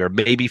longer,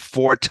 maybe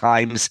 4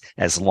 times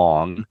as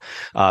long.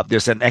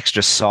 There's an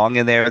extra song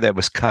in there that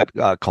was cut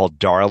called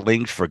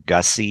Darling for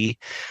Gussie.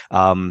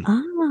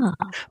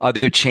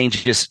 Other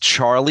changes,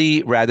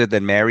 Charlie, rather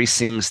than Mary,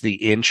 sings the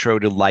intro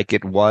to Like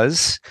It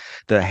Was.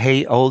 The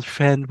 "Hey, old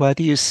friend, what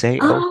do you say,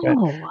 old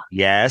friend?"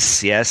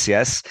 Yes.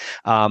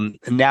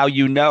 Now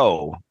you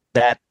know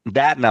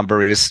that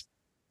number is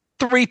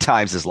 3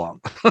 times as long.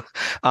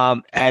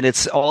 And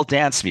it's all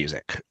dance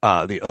music,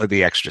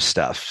 the extra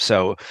stuff.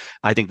 So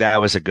I think that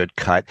was a good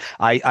cut.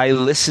 I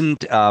listened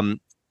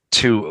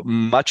to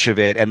much of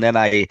it, and then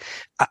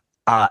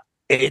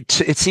it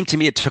seemed to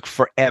me it took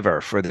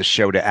forever for the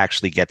show to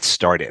actually get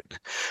started.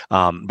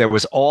 There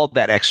was all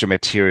that extra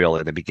material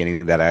in the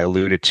beginning that I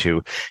alluded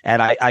to,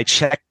 and I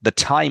checked the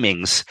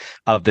timings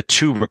of the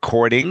 2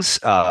 recordings,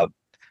 the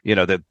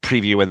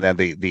preview and then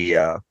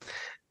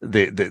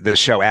the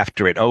show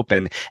after it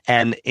opened.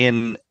 And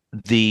in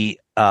the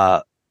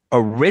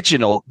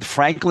original,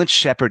 Franklin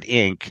Shepherd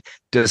Inc.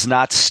 does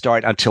not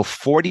start until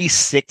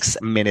 46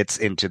 minutes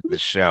into the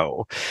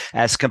show,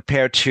 as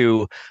compared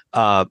to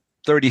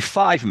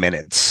 35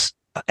 minutes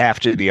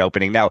after the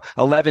opening. Now,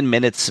 11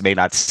 minutes may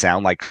not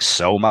sound like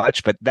so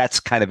much, but that's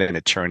kind of an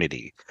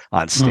eternity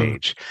on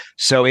stage.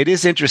 So it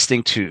is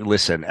interesting to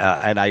listen.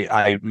 And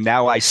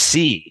I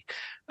see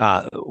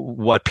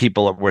what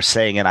people were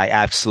saying, and I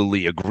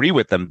absolutely agree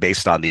with them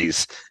based on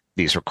these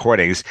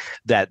recordings,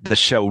 that the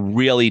show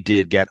really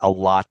did get a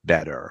lot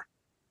better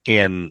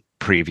in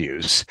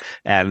previews.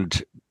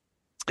 And,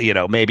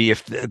 maybe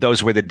if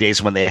those were the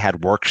days when they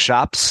had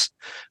workshops,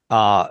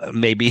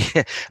 maybe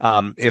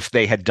if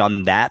they had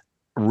done that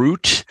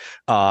route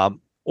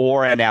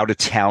or an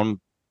out-of-town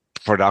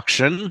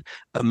production,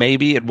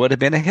 maybe it would have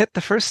been a hit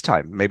the first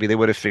time. Maybe they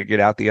would have figured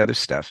out the other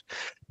stuff.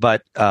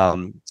 But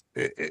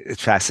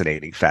it's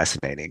fascinating to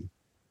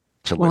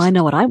listen. Well, I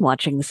know what I'm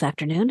watching this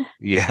afternoon.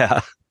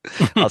 Yeah.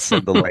 I'll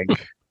send the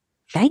link.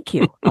 Thank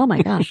you. Oh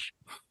my gosh.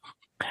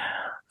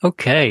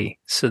 Okay,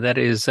 so that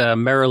is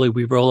Merrily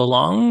We Roll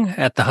Along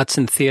at the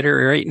Hudson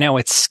Theater. Right now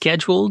it's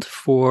scheduled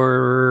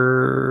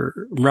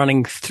for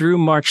running through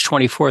March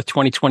 24th,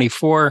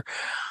 2024.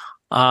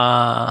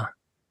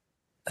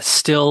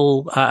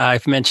 Still,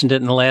 I've mentioned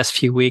it in the last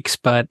few weeks,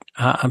 but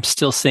I'm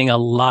still seeing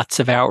lots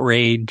of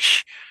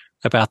outrage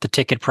about the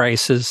ticket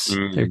prices.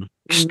 They're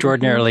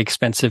extraordinarily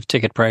expensive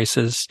ticket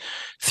prices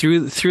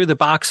through the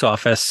box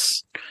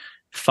office.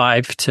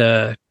 $500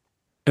 to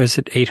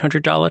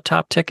 $800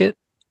 top ticket?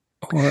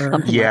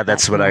 Yeah,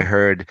 that's what I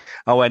heard.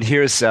 Oh, and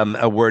here's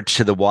a word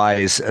to the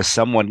wise.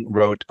 Someone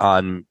wrote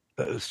on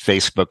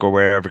Facebook or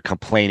wherever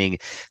complaining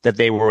that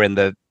they were in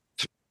the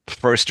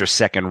first or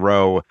second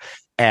row,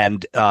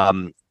 and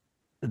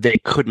they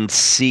couldn't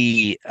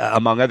see,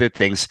 among other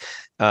things.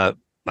 I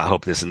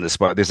hope this in this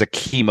part. There's a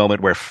key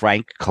moment where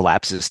Frank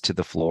collapses to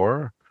the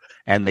floor,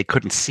 and they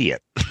couldn't see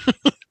it.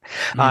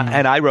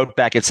 And I wrote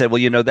back and said,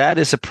 well, that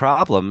is a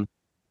problem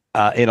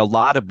in a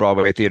lot of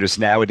Broadway theaters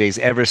nowadays,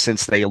 ever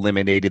since they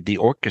eliminated the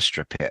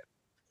orchestra pit,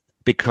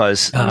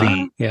 because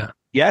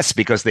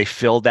because they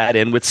filled that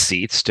in with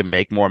seats to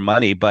make more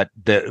money. But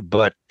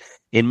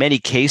in many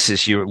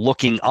cases, you're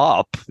looking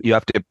up. You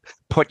have to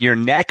put your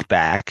neck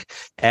back,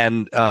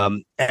 and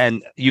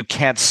you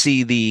can't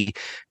see the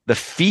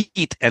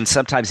feet and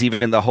sometimes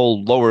even the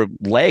whole lower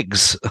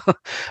legs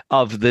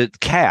of the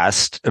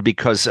cast,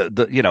 because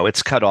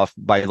it's cut off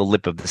by the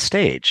lip of the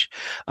stage.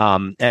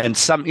 And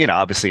some,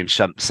 obviously in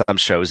some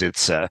shows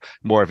it's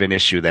more of an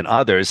issue than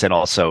others, and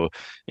also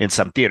in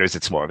some theaters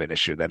it's more of an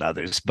issue than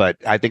others. But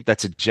I think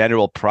that's a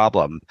general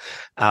problem,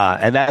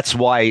 and that's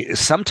why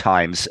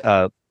sometimes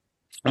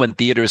when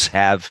theaters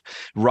have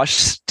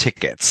rush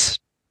tickets,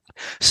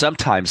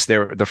 sometimes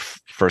they're the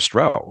first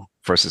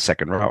and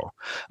second row,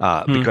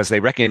 because they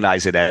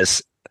recognize it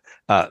as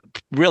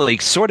really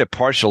sort of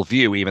partial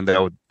view, even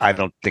though I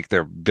don't think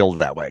they're billed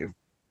that way.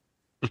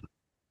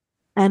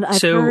 And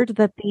I've heard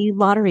that the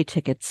lottery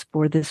tickets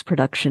for this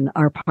production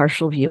are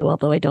partial view,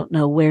 although I don't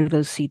know where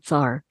those seats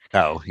are.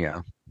 Oh,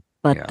 yeah.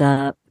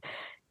 But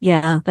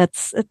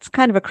it's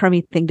kind of a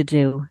crummy thing to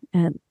do.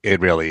 And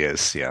it really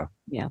is, yeah.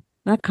 Yeah,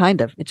 not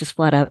kind of. It just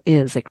flat out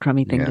is a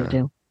crummy thing to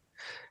do.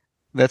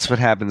 That's what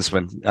happens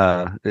when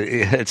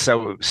it's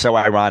so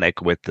ironic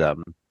with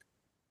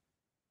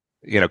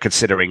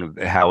considering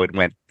how it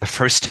went the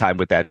first time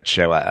with that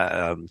show.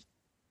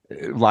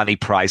 Lonnie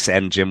Price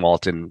and Jim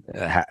Walton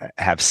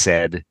have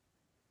said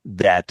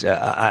that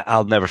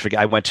I'll never forget.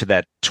 I went to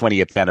that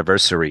 20th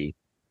anniversary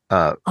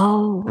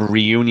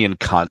reunion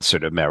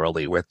concert of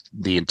Merrily with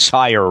the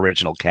entire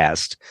original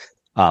cast,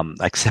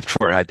 except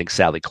for I think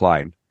Sally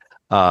Klein,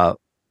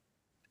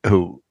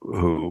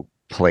 who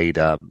played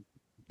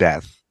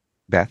Beth.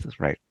 Beth is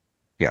right.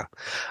 Yeah.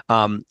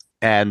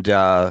 And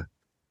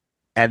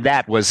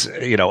that was,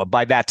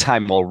 by that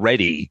time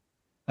already,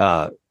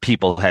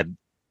 people had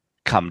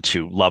come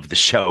to love the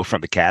show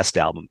from the cast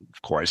album,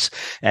 of course.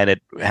 And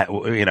it,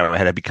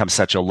 had become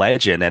such a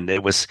legend, and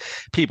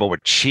people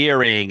were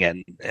cheering,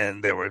 and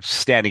there were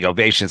standing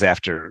ovations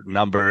after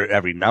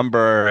every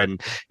number,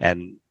 and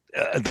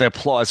the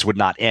applause would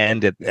not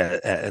end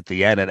at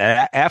the end. And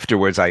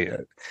afterwards,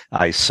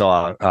 I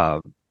saw,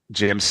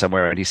 Jim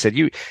somewhere, and he said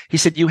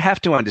you have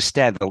to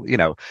understand,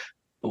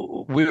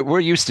 we're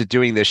used to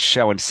doing this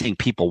show and seeing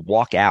people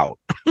walk out.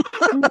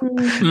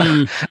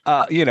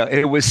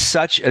 It was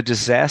such a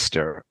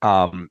disaster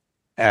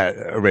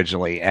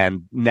originally,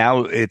 and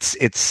now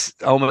it's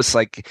almost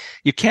like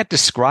you can't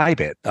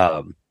describe it.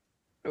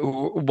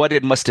 what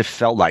it must have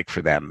felt like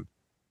for them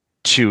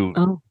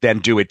to then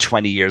do it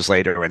 20 years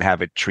later and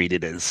have it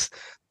treated as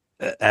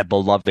a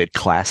beloved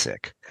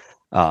classic.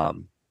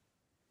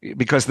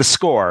 Because the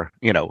score,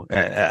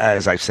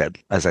 as I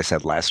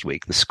said last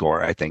week, the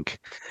score, I think,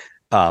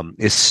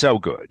 is so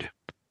good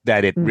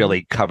that it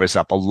really covers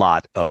up a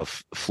lot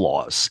of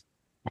flaws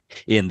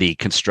in the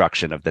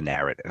construction of the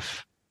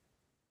narrative.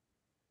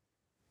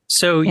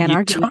 So can't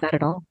argue with that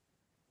at all.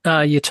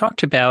 You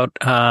talked about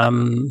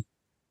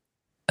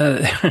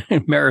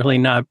Merrily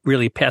not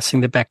really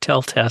passing the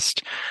Bechdel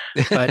test,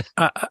 but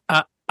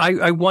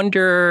I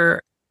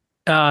wonder,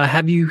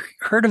 have you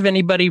heard of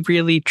anybody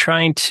really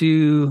trying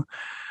to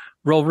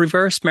role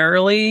reverse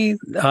Merrily,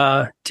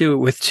 do it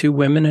with 2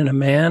 women and a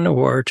man,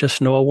 or just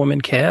an all-woman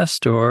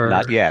cast? Or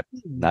not yet.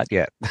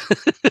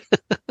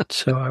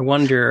 So I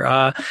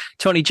wonder.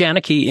 Tony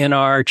Janicki in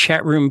our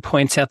chat room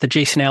points out that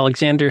Jason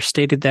Alexander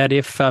stated that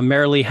if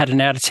Merrily had an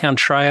out-of-town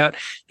tryout,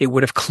 it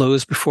would have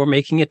closed before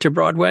making it to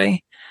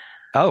Broadway.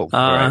 Oh,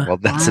 all right. Well,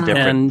 that's a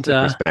different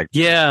perspective.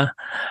 Yeah,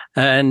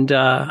 and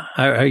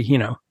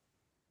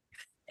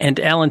and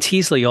Alan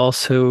Teasley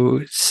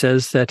also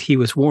says that he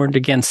was warned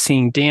against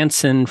seeing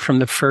dancing from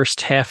the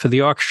first half of the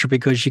orchestra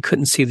because you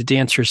couldn't see the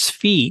dancers'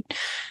 feet.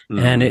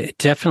 And it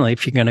definitely,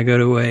 if you're going to go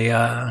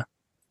to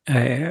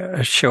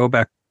a show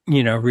about,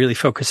 really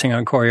focusing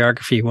on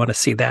choreography, you want to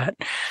see that.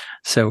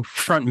 So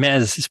front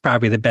mezz is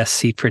probably the best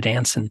seat for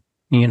dancing,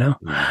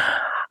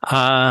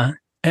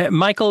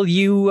 Michael,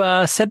 you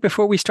said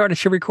before we started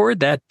to record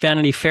that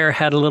Vanity Fair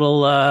had a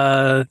little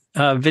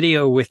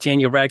video with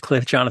Daniel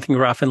Radcliffe, Jonathan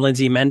Groff, and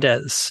Lindsay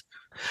Mendez.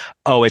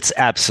 Oh, it's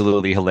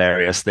absolutely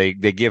hilarious. They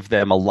give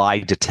them a lie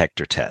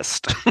detector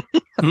test,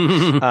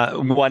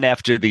 one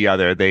after the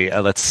other.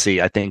 Let's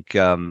see. I think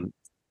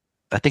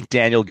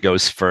Daniel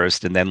goes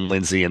first, and then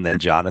Lindsay, and then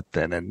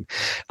Jonathan. And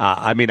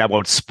I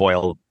won't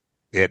spoil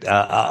it.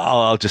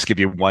 I'll just give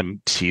you one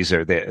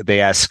teaser.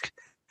 They ask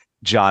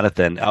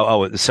Jonathan,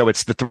 so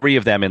it's the 3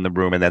 of them in the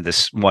room, and then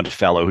this one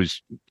fellow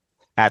who's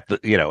at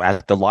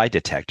the lie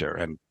detector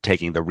and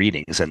taking the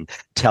readings and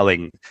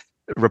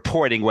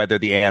reporting whether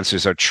the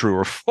answers are true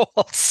or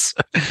false,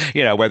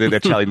 whether they're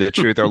telling the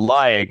truth or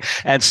lying.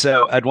 And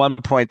so at one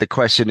point the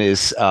question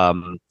is,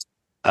 and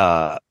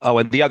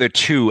the other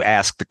 2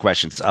 ask the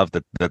questions of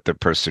the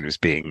person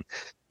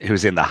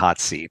who's in the hot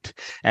seat.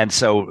 And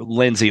so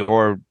Lindsay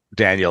or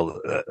Daniel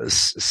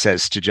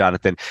says to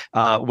Jonathan,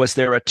 was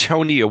there a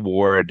Tony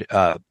Award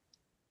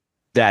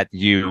that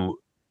you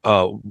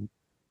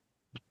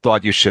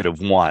thought you should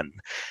have won?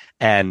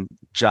 And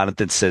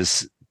Jonathan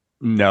says,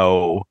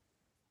 no.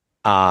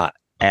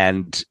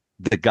 And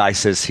the guy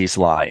says he's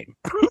lying.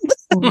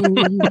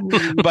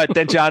 But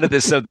then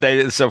Jonathan,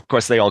 so of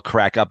course they all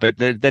crack up. But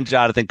then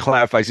Jonathan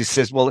clarifies. He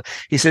says,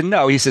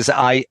 no. He says,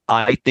 I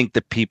think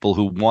the people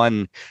who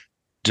won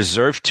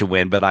deserve to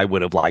win, but I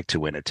would have liked to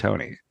win a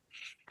Tony.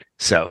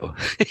 So,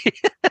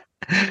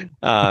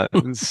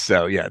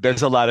 yeah,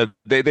 there's a lot of,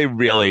 they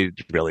really,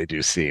 really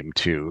do seem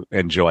to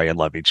enjoy and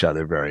love each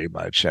other very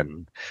much.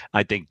 And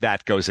I think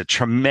that goes a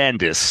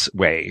tremendous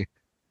way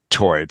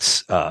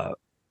towards,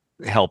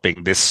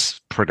 helping this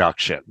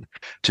production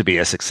to be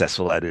as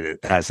successful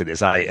as it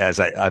is.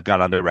 I've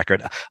gone on the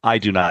record, I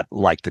do not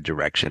like the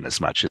direction as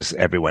much as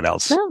everyone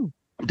else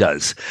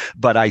does,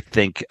 but I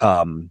think,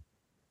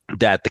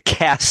 that the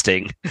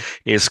casting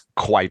is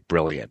quite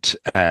brilliant.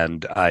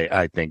 And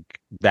I think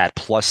that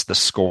plus the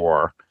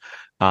score,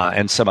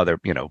 and some other,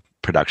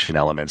 production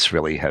elements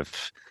really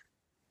have,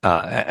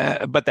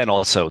 but then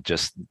also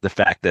just the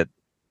fact that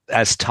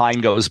as time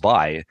goes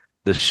by,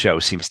 the show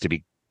seems to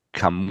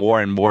become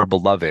more and more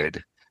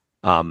beloved,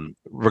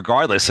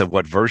 regardless of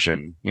what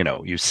version,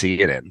 you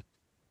see it in.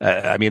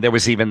 There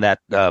was even that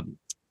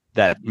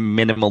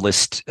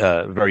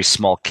minimalist, very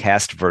small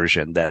cast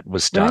version that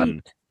was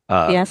done.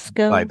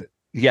 Fiasco.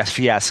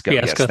 Fiasco.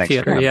 Yes, thanks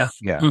Theater. for Yeah.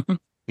 Mm-hmm.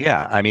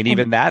 Yeah.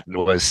 Even that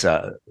was,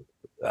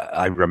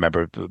 I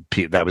remember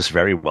that was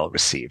very well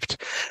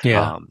received.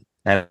 Yeah.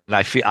 And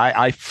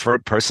I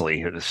personally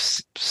have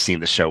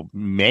seen the show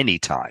many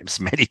times,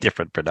 many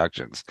different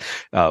productions,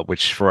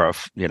 which for a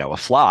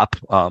flop,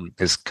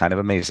 is kind of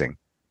amazing.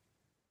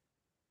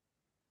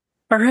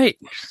 All right.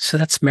 So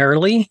that's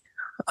Merrily.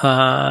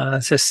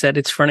 As I said,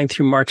 it's running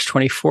through March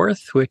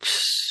 24th,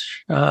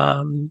 which,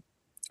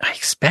 I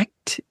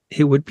expect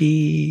it would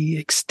be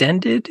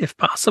extended if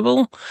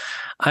possible.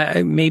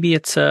 Maybe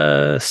it's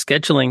a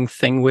scheduling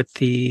thing with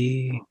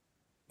the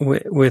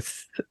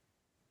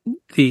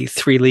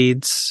 3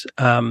 leads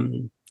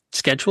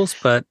schedules,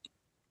 but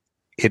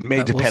it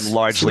may depend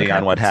largely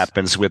on what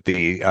happens with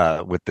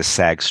the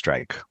SAG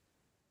strike.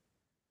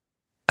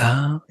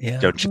 Yeah,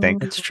 don't you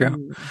think? That's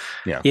true.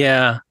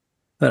 Yeah.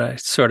 But I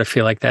sort of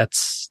feel like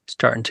that's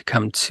starting to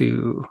come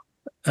to.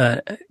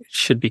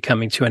 Should be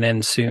coming to an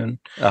end soon.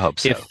 I hope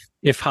so.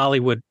 If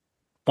Hollywood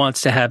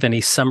wants to have any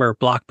summer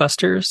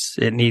blockbusters,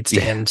 it needs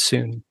to end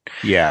soon.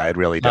 Yeah, it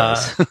really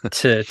does.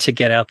 to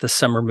get out the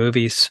summer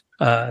movies,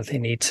 they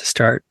need to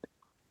start,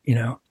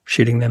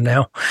 shooting them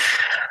now.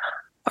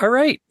 All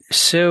right.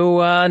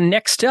 So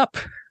next up,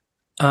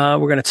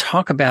 We're going to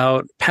talk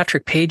about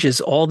Patrick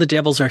Page's All the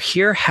Devils Are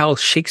Here, how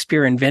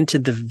Shakespeare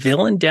invented the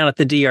villain down at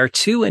the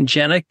DR2. And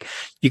Jenna,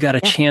 you got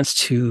a chance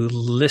to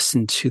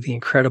listen to the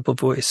incredible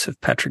voice of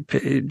Patrick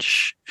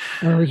Page.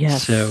 Oh,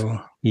 yes.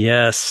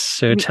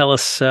 So tell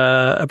us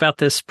about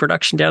this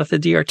production down at the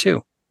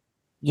DR2.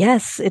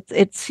 Yes,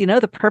 it's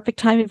the perfect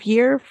time of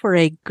year for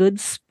a good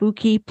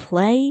spooky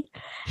play.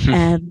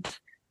 And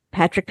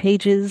Patrick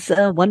Page's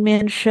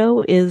one-man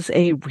show is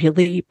a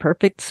really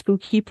perfect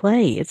spooky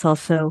play. It's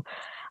also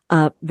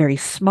very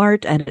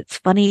smart, and it's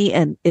funny,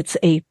 and it's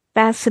a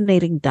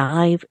fascinating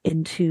dive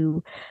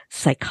into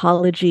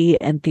psychology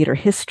and theater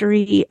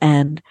history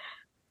and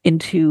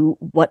into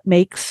what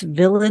makes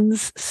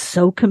villains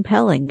so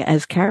compelling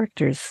as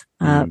characters.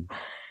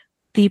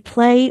 The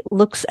play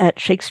looks at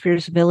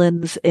Shakespeare's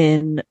villains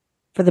in,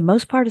 for the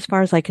most part, as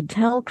far as I can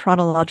tell,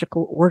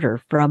 chronological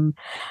order, from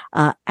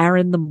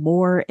Aaron the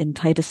Moor in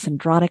Titus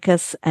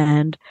Andronicus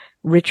and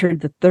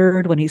Richard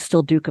III when he's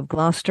still Duke of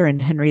Gloucester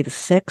and Henry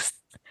VI,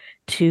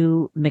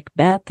 to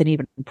Macbeth and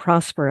even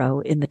Prospero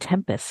in The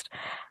Tempest.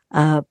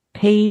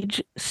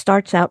 Page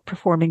starts out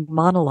performing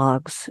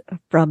monologues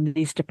from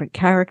these different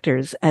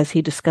characters as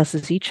he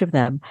discusses each of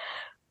them.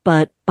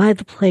 But by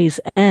the play's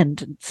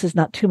end, this is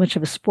not too much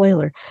of a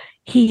spoiler,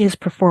 he is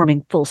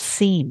performing full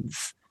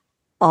scenes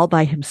all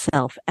by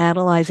himself,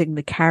 analyzing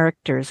the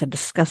characters and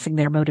discussing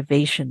their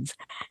motivations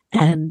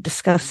and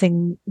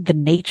discussing the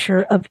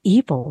nature of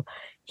evil.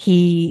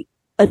 He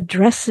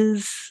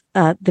addresses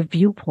the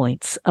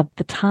viewpoints of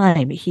the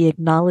time. He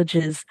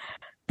acknowledges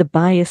the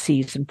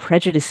biases and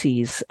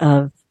prejudices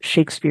of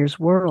Shakespeare's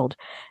world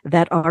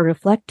that are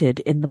reflected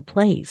in the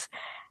plays.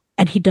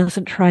 And he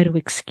doesn't try to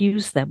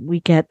excuse them.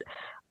 We get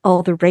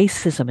all the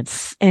racism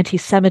and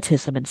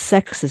anti-Semitism and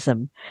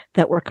sexism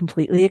that were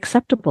completely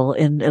acceptable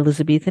in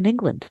Elizabethan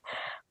England.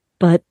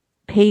 But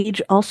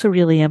Page also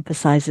really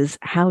emphasizes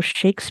how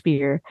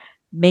Shakespeare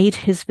made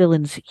his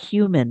villains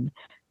human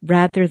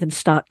rather than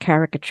stock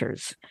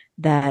caricatures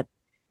that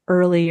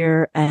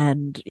earlier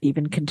and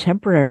even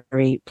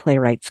contemporary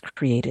playwrights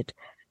created.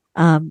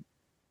 And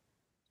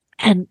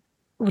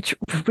what's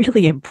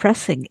really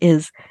impressive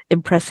is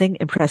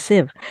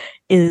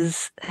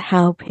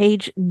how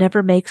Page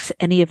never makes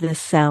any of this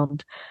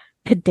sound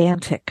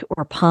pedantic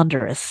or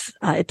ponderous.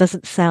 It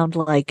doesn't sound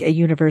like a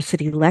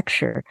university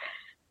lecture.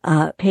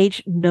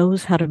 Page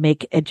knows how to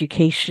make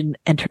education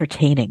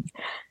entertaining.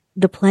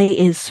 The play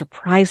is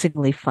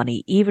surprisingly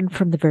funny, even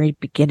from the very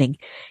beginning.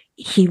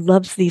 He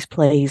loves these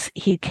plays.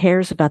 He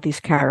cares about these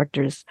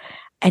characters,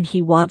 and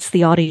he wants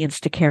the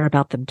audience to care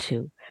about them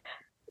too.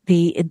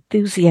 The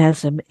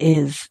enthusiasm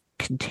is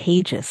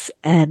contagious,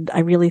 and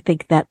I really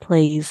think that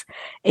plays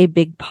a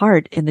big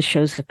part in the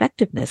show's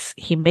effectiveness.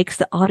 He makes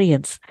the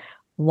audience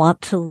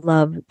want to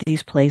love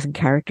these plays and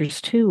characters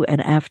too,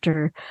 and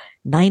after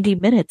 90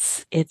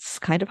 minutes, it's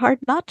kind of hard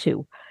not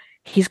to.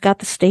 He's got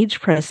the stage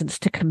presence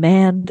to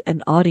command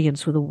an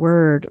audience with a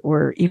word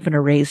or even a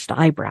raised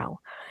eyebrow.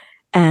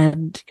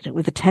 And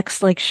with a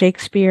text like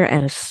Shakespeare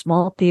and a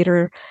small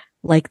theater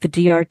like the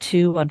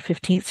DR2 on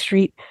 15th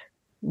Street,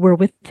 we're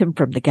with him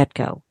from the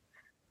get-go.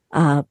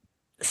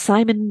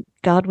 Simon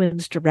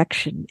Godwin's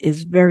direction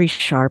is very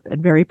sharp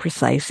and very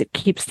precise. It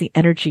keeps the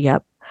energy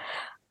up.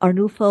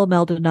 Arnulfo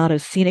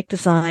Maldonado's scenic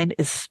design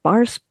is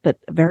sparse but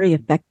very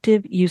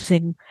effective,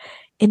 using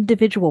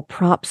individual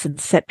props and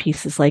set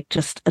pieces like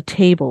just a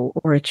table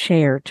or a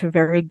chair to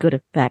very good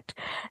effect.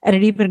 And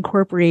it even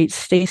incorporates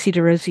Stacy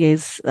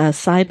DeRosier's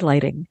side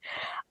lighting.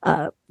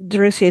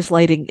 DeRosier's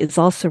lighting is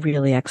also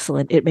really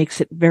excellent. It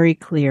makes it very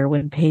clear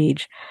when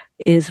Page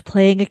is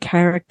playing a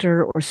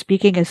character or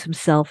speaking as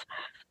himself,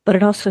 but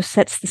it also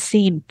sets the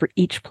scene for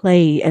each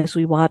play as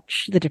we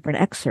watch the different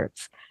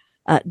excerpts.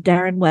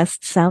 Darren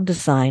West's sound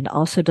design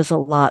also does a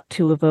lot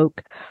to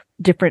evoke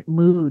different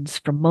moods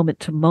from moment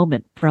to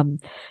moment, from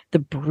the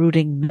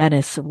brooding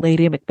menace of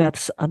Lady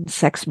Macbeth's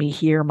 "Unsex Me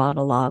Here"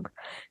 monologue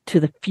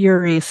to the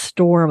furious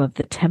storm of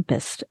The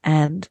Tempest.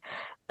 And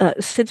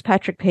since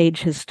Patrick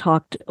Page has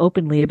talked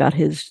openly about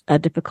his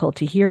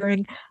difficulty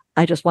hearing,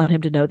 I just want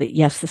him to know that,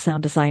 yes, the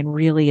sound design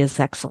really is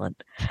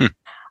excellent.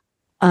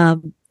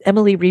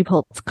 Emily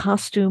Reepholt's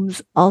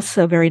costumes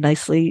also very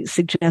nicely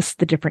suggest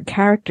the different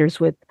characters,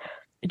 with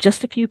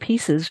just a few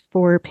pieces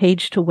for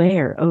Page to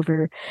wear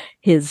over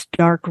his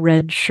dark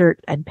red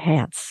shirt and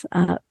pants.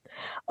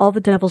 All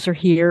the Devils Are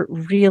Here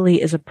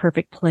really is a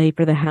perfect play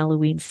for the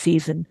Halloween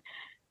season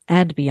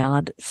and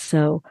beyond.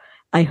 So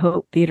I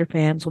hope theater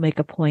fans will make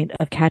a point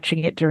of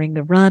catching it during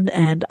the run.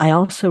 And I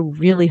also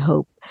really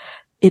hope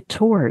it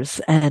tours.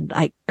 And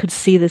I could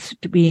see this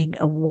being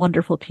a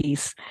wonderful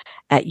piece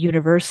at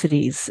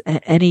universities.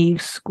 Any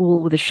school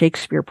with a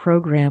Shakespeare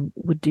program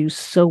would do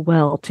so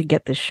well to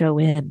get the show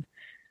in.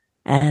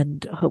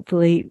 And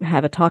hopefully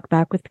have a talk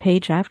back with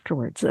Page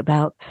afterwards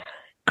about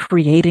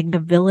creating a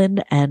villain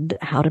and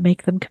how to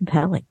make them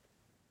compelling.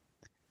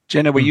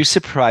 Jenna, were you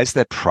surprised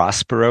that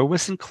Prospero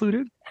was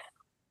included?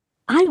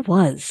 I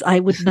was. I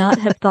would not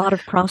have thought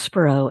of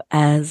Prospero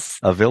as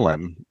a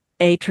villain.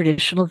 a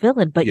traditional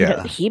villain, but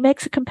he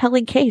makes a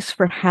compelling case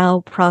for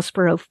how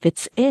Prospero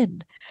fits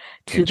in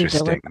to the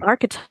villain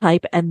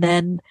archetype. And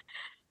then,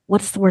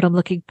 what's the word I'm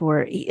looking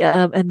for?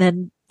 And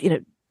then,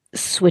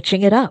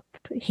 switching it up.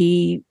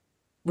 He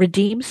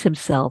redeems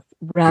himself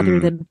rather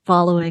than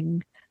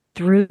following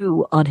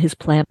through on his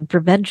plan for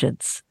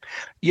vengeance.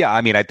 Yeah,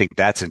 I mean, I think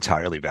that's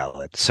entirely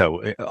valid.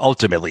 So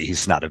ultimately,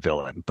 he's not a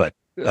villain, but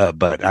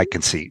I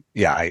can see.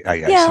 Yeah,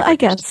 I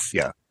guess.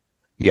 Yeah.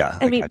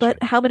 I mean,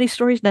 but how many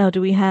stories now do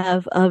we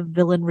have of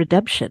villain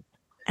redemption?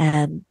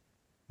 And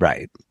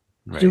right.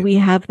 Do we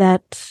have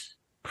that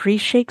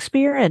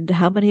pre-Shakespeare? And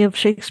how many of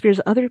Shakespeare's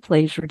other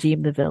plays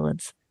redeem the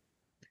villains?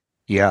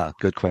 Yeah,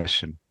 good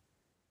question.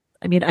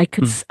 I mean, I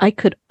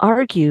could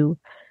argue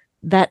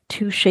that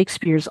to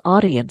Shakespeare's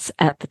audience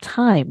at the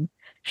time,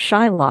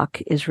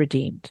 Shylock is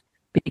redeemed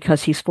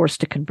because he's forced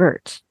to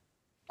convert,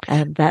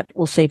 and that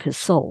will save his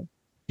soul.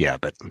 Yeah,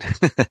 but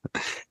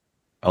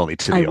only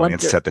to the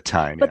audience at the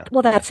time. But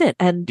well, that's it.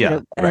 And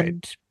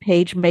and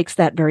Page makes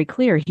that very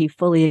clear. He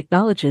fully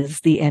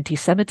acknowledges the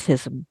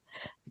anti-Semitism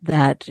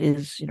that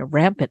is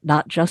rampant,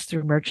 not just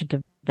through Merchant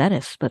of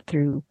Venice, but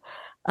through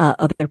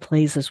other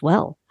plays as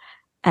well.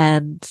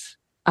 And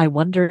I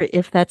wonder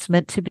if that's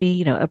meant to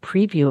be, a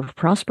preview of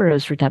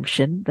Prospero's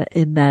redemption,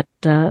 in that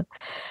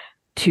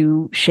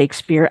to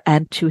Shakespeare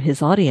and to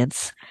his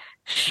audience,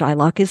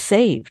 Shylock is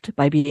saved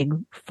by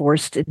being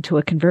forced into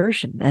a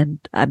conversion. And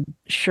I'm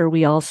sure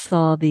we all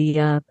saw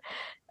the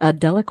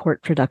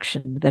Delacorte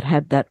production that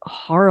had that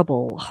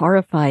horrible,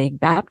 horrifying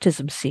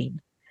baptism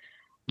scene.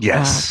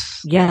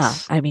 Yes.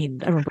 Yes. I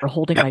mean, I remember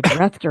holding my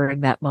breath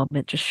during that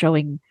moment, just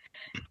showing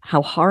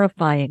how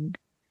horrifying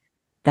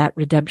that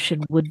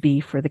redemption would be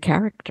for the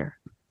character.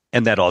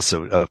 And that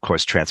also, of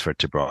course, transferred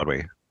to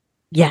Broadway.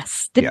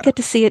 Yes. Didn't get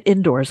to see it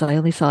indoors. I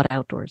only saw it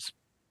outdoors.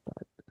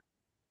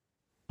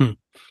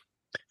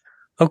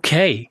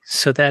 Okay,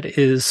 so that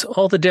is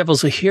All the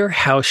Devils Are Here,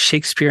 How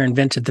Shakespeare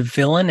Invented the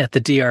Villain at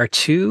the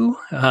DR2.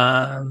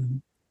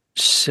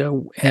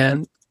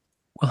 And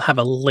we'll have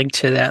a link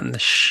to that in the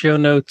show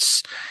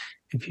notes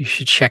if you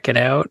should check it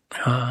out.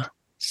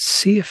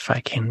 See if I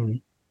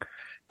can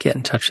get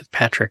in touch with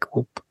Patrick.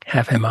 We'll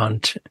have him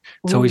on.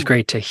 It's always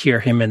great to hear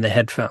him in the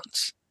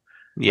headphones.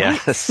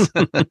 Yes.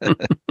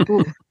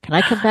 Ooh, can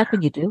I come back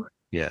when you do?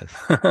 Yes.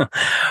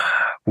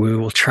 We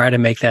will try to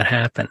make that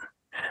happen.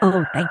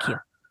 Oh, thank you.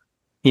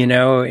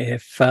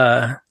 If,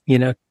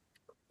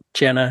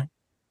 Jenna,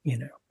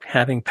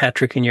 having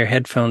Patrick in your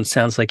headphones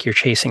sounds like you're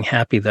chasing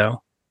Happy,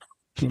 though.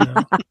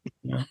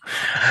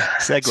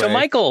 Segue. So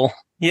Michael,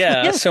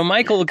 so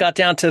Michael got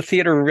down to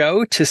Theater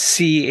Row to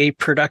see a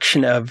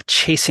production of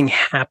Chasing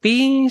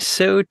Happy.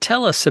 So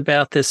tell us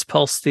about this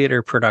Pulse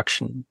Theater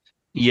production.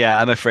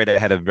 Yeah, I'm afraid I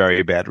had a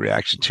very bad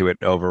reaction to it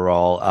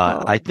overall.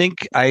 I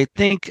think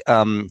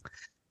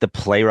the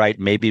playwright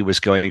maybe was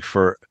going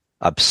for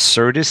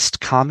absurdist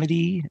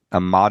comedy,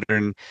 a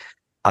modern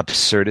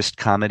absurdist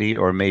comedy,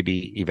 or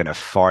maybe even a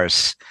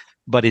farce,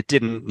 but it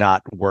did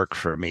not work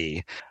for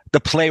me. The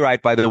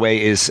playwright, by the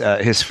way, is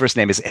his first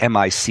name is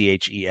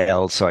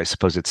Michel, so I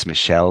suppose it's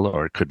Michelle,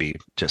 or it could be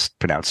just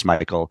pronounced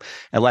Michael.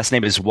 And last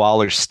name is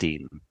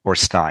Wallerstein or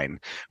Stein,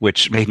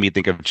 which made me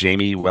think of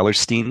Jamie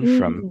Wellerstein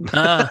from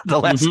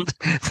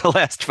the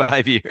last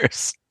 5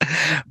 years.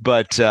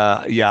 But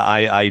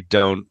I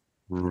don't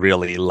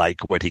really like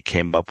what he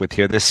came up with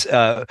here. This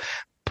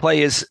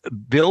play is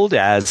billed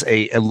as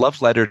a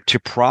love letter to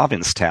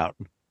Provincetown,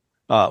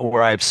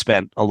 where I've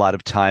spent a lot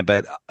of time.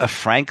 But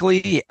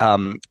frankly,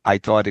 I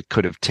thought it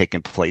could have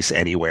taken place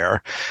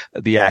anywhere.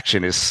 The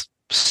action is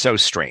so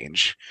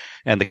strange,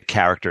 and the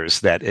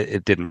characters, that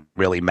it didn't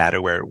really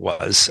matter where it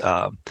was.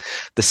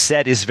 The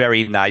set is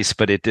very nice,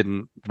 but it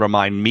didn't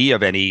remind me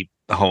of any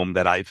home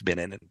that I've been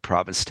in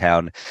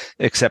Provincetown,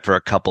 except for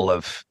a couple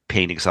of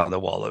paintings on the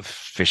wall of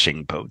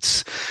fishing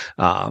boats.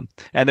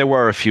 And there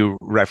were a few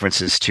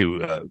references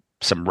to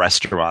some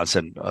restaurants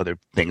and other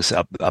things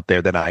up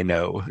there that I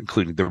know,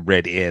 including the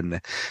Red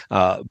Inn.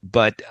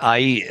 But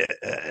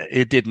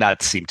it did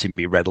not seem to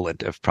be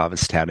redolent of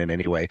Provincetown in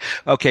any way.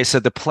 Okay,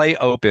 so the play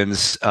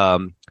opens.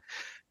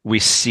 We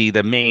see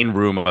the main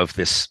room of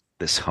this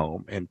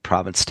home in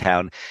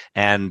Provincetown.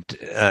 And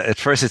at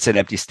first it's an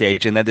empty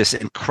stage. And then this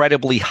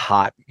incredibly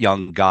hot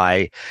young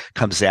guy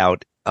comes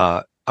out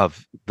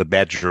of the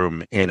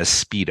bedroom in a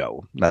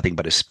Speedo, nothing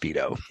but a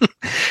Speedo.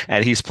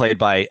 And he's played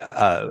by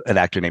an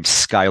actor named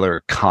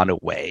Skylar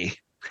Conaway.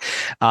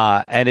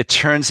 And it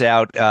turns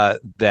out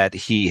that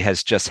he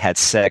has just had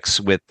sex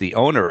with the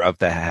owner of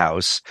the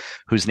house,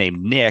 who's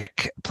named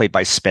Nick, played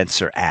by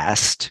Spencer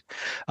Ast,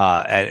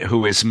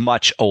 who is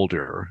much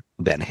older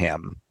than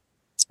him.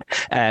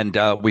 And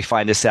we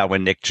find this out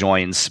when Nick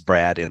joins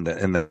Brad in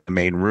the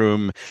main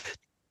room,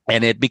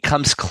 and it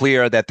becomes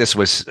clear that this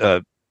was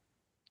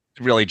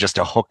really just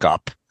a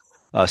hookup,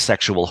 a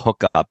sexual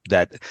hookup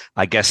that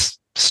I guess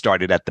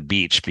started at the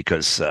beach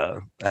because,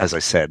 as I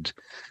said,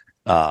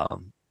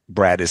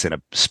 Brad is in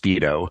a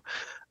Speedo.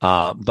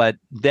 But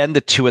then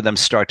the two of them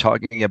start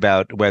talking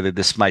about whether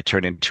this might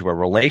turn into a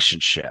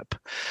relationship.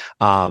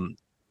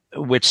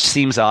 which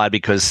seems odd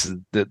because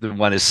the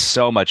one is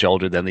so much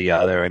older than the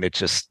other, and it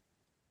just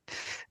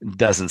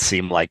doesn't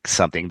seem like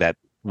something that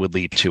would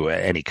lead to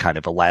any kind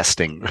of a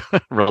lasting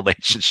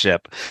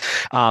relationship.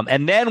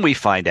 And then we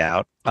find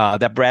out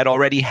that Brad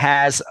already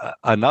has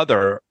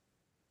another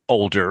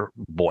older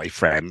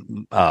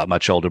boyfriend,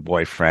 much older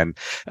boyfriend,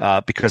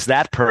 because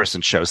that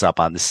person shows up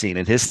on the scene,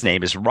 and his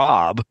name is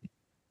Rob,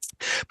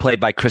 played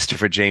by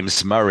Christopher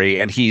James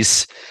Murray, and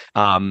he's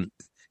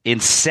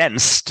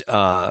incensed,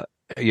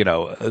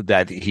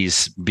 that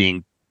he's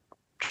being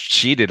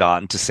cheated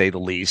on, to say the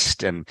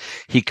least, and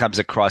he comes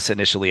across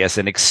initially as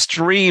an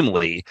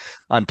extremely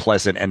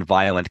unpleasant and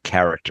violent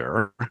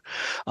character.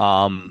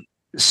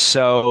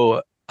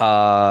 So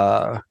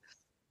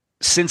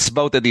since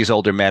both of these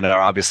older men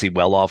are obviously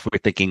well off, we're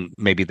thinking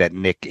maybe that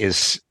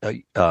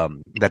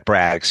that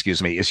Brad,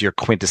 is your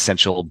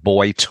quintessential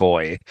boy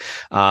toy.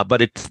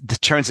 But it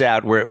turns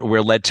out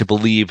we're led to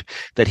believe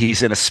that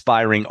he's an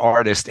aspiring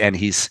artist, and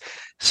he's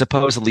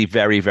supposedly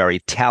very, very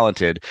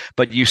talented.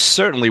 But you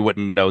certainly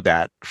wouldn't know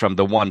that from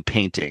the one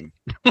painting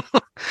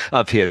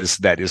of his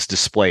that is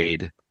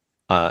displayed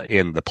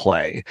in the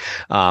play.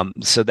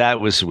 So that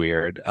was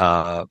weird.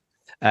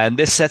 And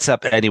this sets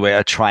up, anyway,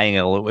 a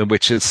triangle in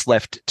which it's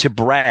left to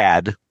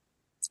Brad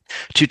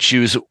to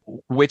choose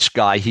which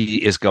guy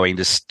he is going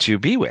to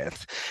be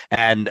with.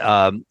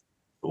 And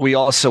we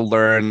also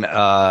learn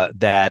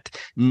that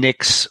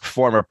Nick's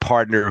former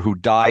partner, who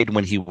died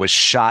when he was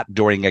shot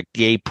during a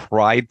gay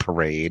pride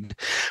parade,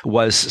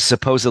 was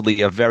supposedly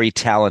a very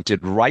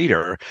talented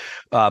writer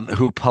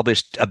who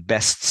published a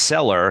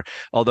bestseller,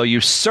 although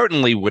you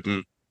certainly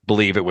wouldn't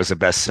believe it was a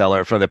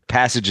bestseller from the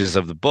passages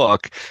of the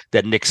book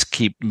that Nick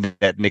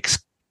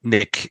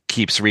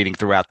keeps reading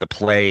throughout the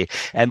play.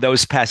 And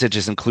those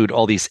passages include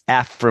all these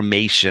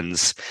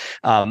affirmations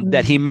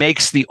that he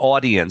makes the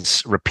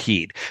audience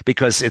repeat,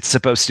 because it's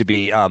supposed to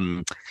be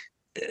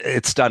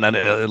it's done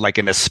like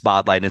in a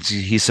spotlight, and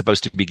he's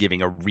supposed to be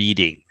giving a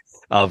reading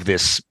of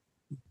this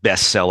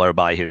bestseller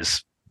by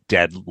his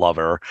dead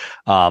lover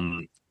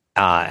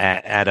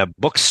at a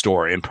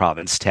bookstore in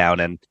Provincetown,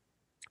 and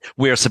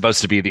we're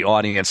supposed to be the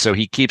audience. So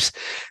he keeps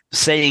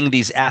saying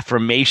these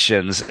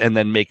affirmations and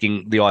then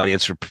making the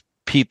audience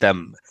repeat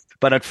them.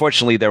 But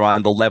unfortunately, they're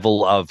on the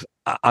level of,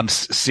 I'm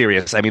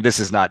serious. I mean,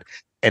 this is not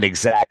an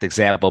exact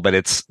example, but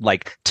it's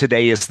like,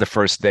 today is the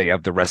first day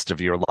of the rest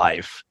of your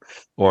life.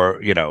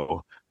 Or,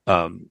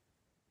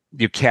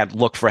 you can't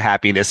look for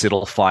happiness,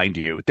 it'll find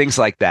you. Things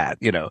like that,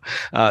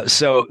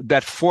 So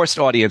that forced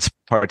audience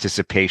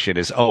participation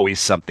is always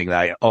something that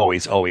I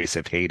always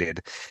have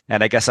hated.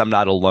 And I guess I'm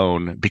not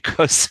alone,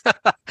 because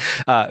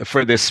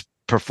for this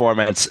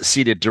performance,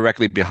 seated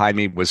directly behind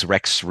me was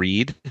Rex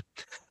Reed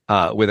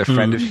with a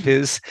friend of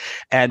his.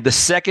 And the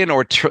second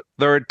or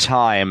third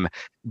time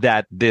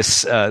that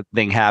this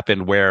thing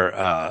happened,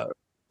 where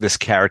this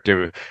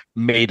character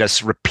made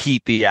us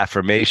repeat the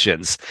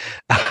affirmations,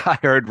 I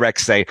heard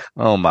Rex say,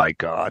 "Oh my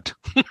God."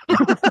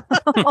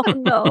 Oh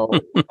no.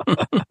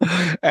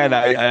 And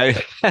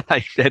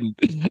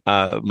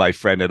my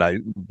friend and I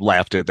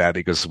laughed at that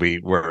because we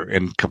were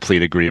in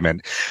complete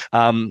agreement.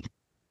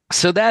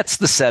 So that's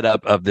the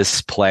setup of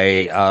this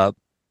play.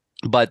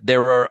 But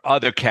there are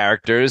other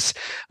characters,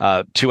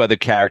 two other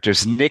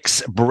characters.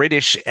 Nick's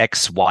British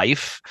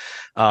ex-wife,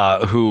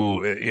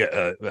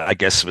 who I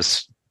guess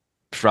was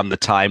from the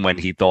time when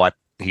he thought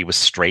he was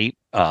straight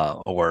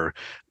or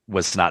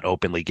was not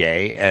openly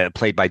gay,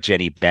 played by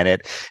Jenny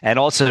Bennett. And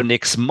also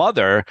Nick's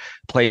mother,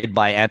 played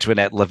by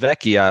Antoinette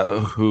Lavecchia,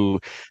 who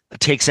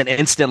takes an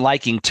instant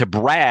liking to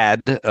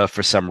Brad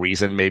for some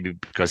reason, maybe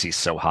because he's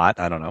so hot,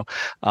 I don't know.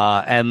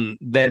 And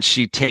then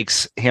she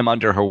takes him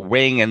under her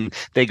wing, and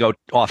they go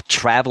off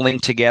traveling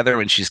together,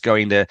 and she's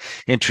going to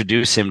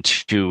introduce him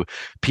to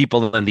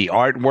people in the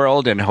art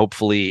world and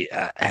hopefully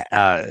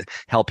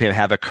help him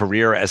have a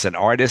career as an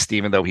artist,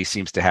 even though he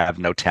seems to have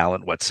no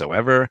talent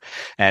whatsoever.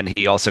 And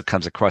he also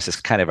comes across as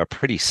kind of a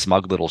pretty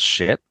smug little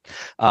shit.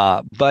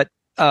 But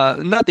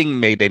nothing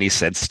made any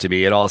sense to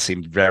me. It all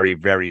seemed very,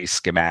 very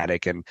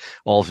schematic and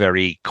all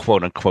very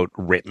quote unquote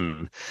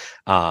written.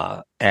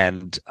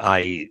 And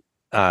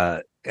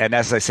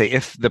as I say,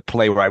 if the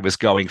play where I was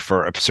going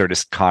for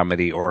absurdist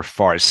comedy or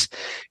farce,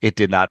 it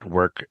did not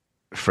work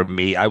for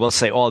me. I will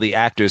say all the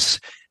actors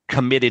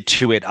committed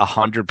to it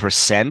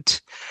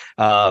 100%.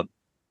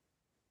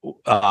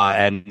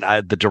 And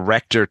the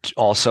director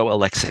also,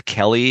 Alexa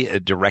Kelly,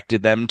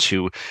 directed them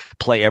to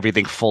play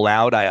everything full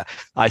out.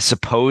 I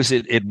suppose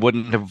it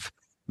wouldn't have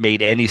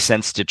made any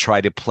sense to try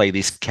to play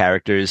these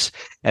characters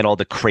and all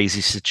the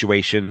crazy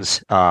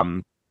situations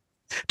to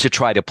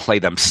try to play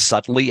them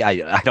subtly.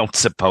 I don't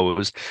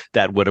suppose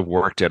that would have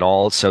worked at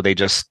all. So they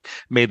just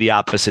made the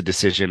opposite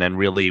decision and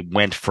really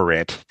went for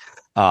it.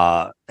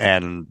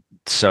 And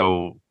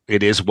so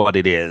it is what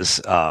it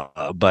is.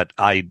 But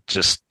I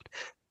just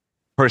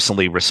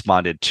personally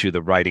responded to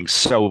the writing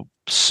so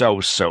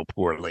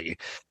poorly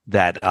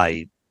that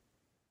I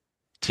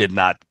did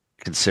not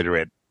consider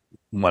it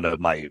one of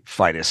my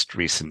finest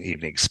recent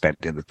evenings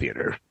spent in the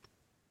theater.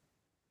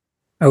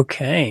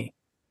 Okay.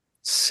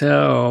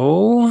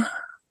 So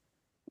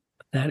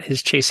that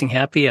is Chasing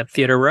Happy at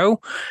Theater Row.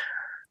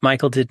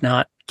 Michael did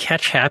not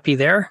catch Happy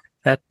there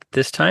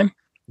this time.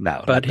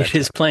 No, but it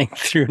is playing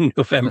through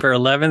November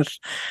 11th,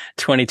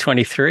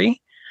 2023.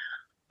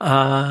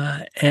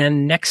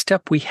 And next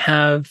up, we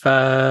have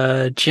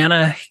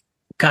Jenna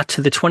got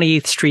to the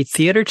 28th Street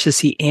Theater to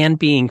see Anne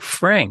Being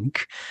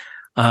Frank,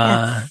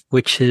 yes.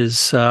 Which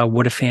is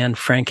what if Anne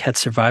Frank had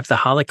survived the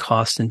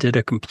Holocaust and did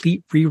a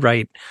complete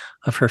rewrite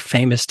of her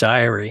famous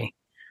diary.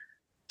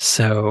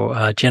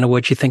 So, Jenna,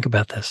 what'd you think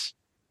about this?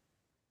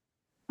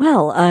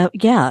 Well,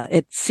 yeah,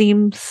 it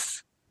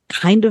seems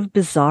kind of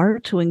bizarre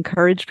to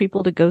encourage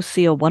people to go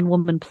see a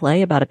one-woman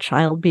play about a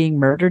child being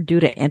murdered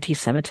due to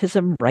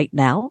anti-Semitism right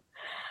now.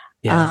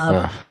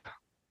 Yeah.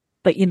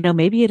 But,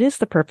 maybe it is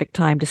the perfect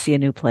time to see a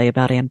new play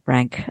about Anne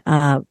Frank.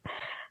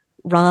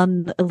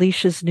 Ron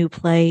Alicia's new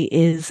play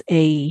is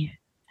I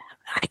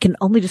can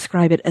only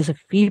describe it as a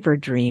fever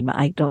dream.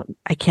 I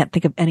can't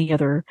think of any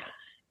other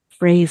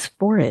phrase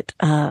for it.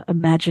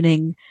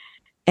 Imagining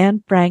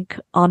Anne Frank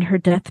on her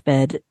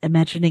deathbed,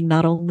 imagining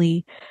not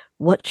only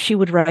what she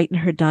would write in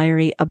her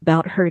diary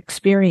about her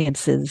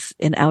experiences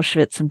in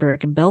Auschwitz and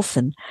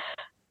Bergen-Belsen,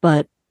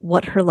 but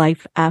what her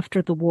life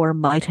after the war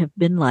might have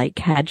been like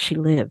had she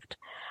lived.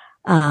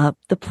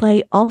 The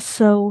play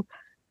also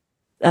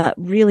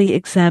really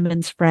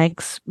examines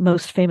Frank's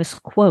most famous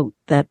quote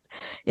that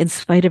in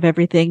spite of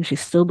everything, she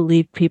still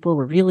believed people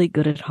were really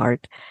good at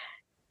heart,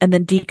 and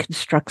then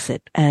deconstructs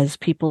it as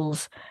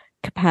people's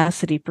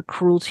capacity for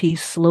cruelty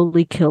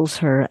slowly kills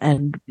her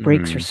and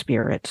breaks her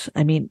spirit.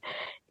 I mean,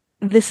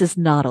 this is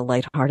not a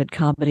lighthearted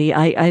comedy.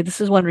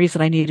 This is one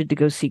reason I needed to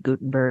go see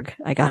Gutenberg,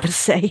 I gotta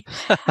say.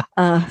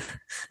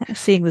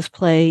 Seeing this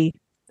play,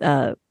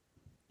 but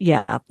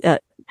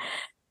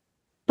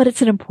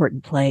it's an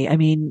important play. I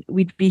mean,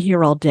 we'd be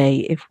here all day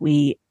if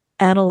we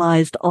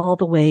analyzed all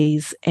the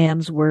ways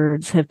Anne's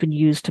words have been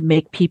used to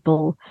make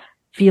people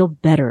feel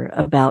better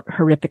about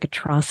horrific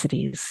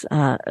atrocities.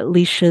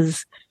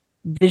 Alicia's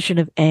vision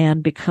of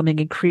Anne becoming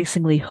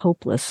increasingly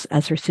hopeless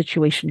as her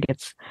situation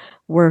gets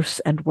worse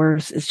and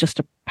worse is just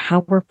a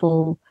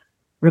powerful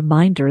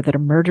reminder that a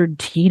murdered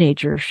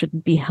teenager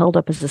shouldn't be held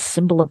up as a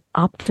symbol of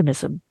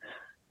optimism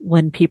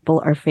when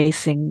people are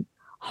facing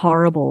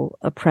horrible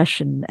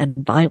oppression and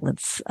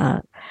violence.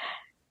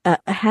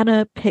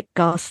 Hannah Pitt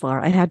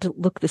Goslar, I had to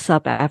look this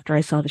up after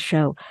I saw the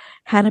show.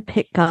 Hannah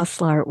Pitt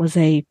Goslar was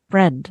a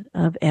friend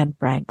of Anne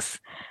Frank's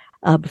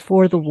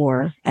before the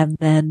war, and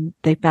then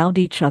they found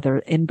each other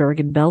in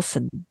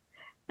Bergen-Belsen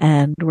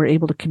and were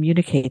able to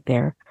communicate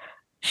there.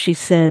 She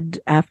said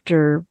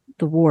after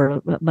the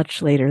war,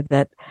 much later,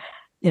 that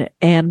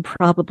Anne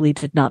probably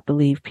did not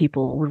believe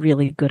people were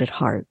really good at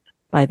heart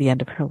by the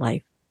end of her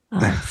life.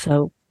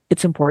 So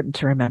it's important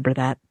to remember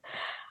that.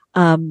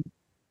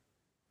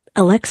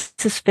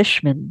 Alexis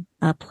Fishman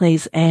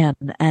plays Anne,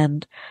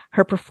 and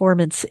her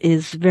performance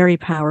is very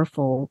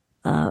powerful,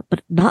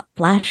 but not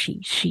flashy.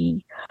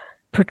 She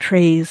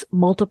portrays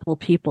multiple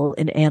people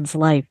in Anne's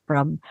life,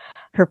 from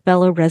her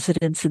fellow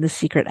residents in the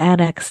secret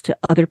annex to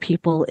other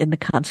people in the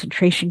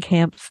concentration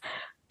camps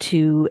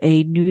to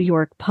a New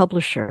York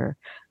publisher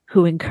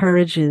who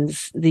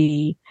encourages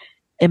the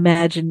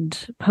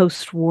imagined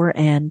post-war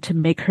Anne to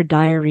make her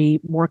diary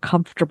more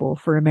comfortable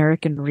for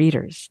American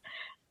readers.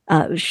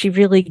 She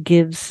really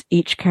gives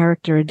each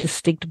character a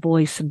distinct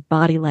voice and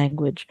body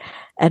language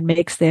and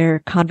makes their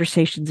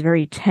conversations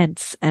very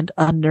tense and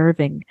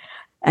unnerving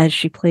as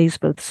she plays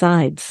both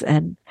sides.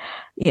 And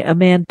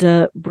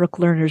Amanda Brooke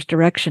Lerner's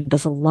direction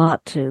does a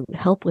lot to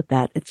help with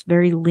that. It's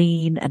very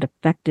lean and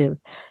effective.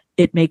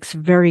 It makes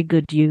very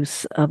good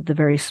use of the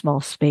very small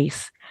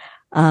space.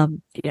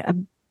 I'm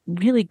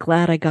really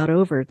glad I got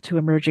over to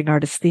Emerging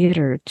Artists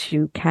Theater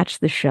to catch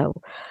the show,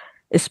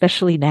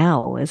 especially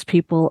now as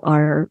people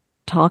are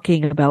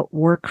talking about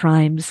war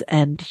crimes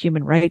and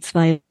human rights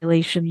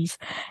violations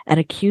and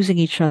accusing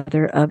each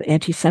other of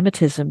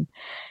anti-Semitism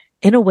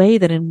in a way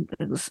that in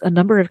a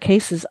number of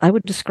cases I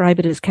would describe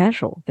it as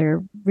casual.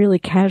 They're really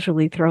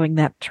casually throwing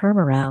that term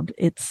around.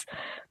 It's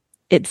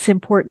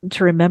important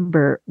to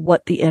remember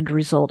what the end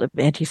result of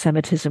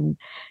anti-Semitism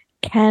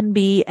can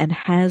be and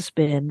has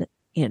been,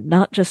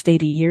 not just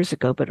 80 years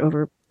ago, but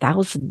over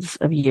thousands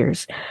of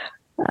years.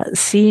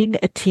 Seeing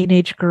a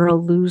teenage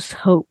girl lose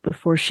hope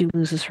before she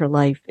loses her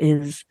life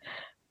is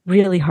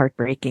really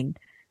heartbreaking.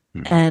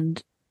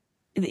 And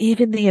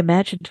even the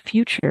imagined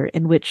future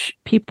in which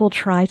people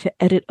try to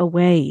edit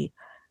away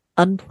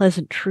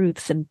unpleasant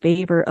truths in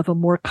favor of a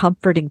more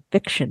comforting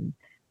fiction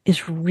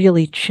is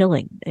really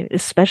chilling,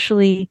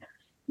 especially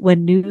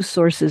when news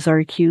sources are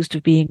accused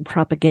of being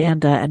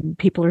propaganda and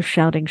people are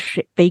shouting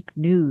fake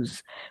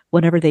news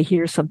whenever they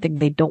hear something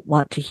they don't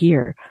want to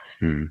hear.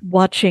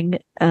 Watching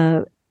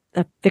a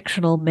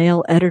fictional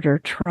male editor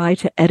try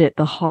to edit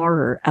the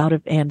horror out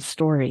of Anne's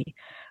story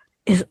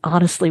is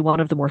honestly one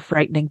of the more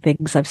frightening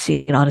things I've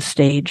seen on a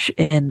stage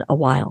in a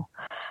while.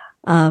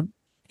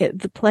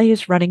 The play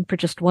is running for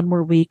just one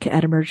more week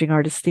at Emerging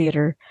Artists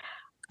Theater.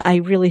 I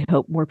really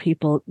hope more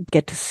people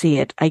get to see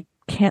it. I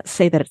can't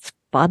say that it's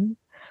fun,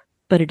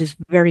 but it is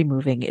very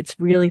moving. It's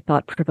really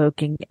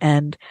thought-provoking,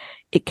 and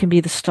it can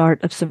be the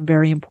start of some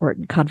very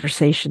important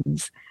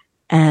conversations.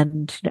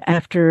 And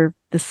after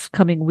this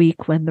coming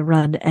week, when the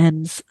run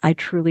ends, I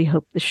truly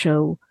hope the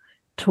show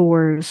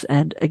tours.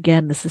 And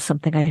again, this is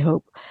something I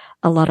hope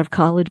a lot of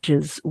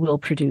colleges will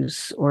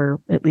produce,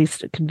 or at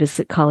least can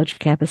visit college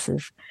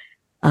campuses.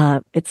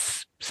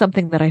 It's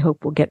something that I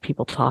hope will get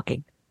people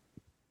talking.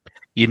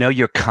 You know,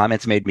 your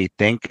comments made me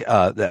think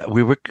that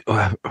we were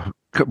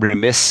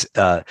remiss.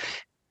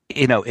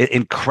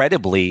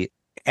 Incredibly,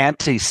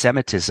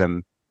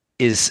 anti-Semitism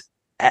is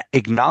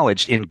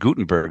acknowledged in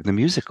Gutenberg, the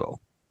musical.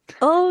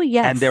 Oh,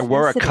 yes. And there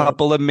were a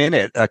couple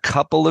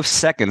of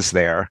seconds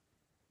there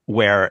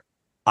where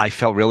I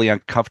felt really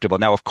uncomfortable.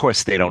 Now, of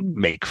course, they don't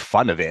make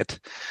fun of it.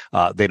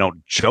 They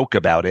don't joke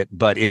about it,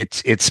 but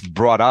it's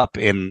brought up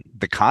in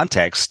the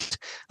context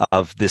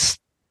of this,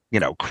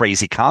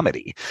 crazy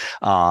comedy.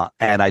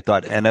 And I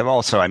thought, and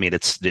also, I mean,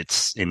 it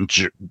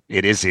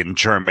is in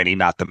Germany,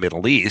 not the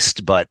Middle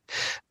East, but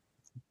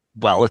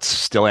well, it's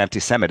still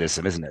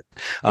anti-Semitism, isn't it?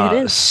 It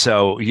is.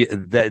 So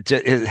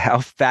how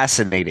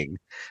fascinating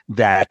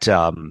that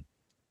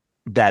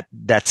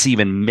that's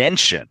even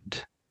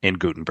mentioned in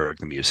Gutenberg,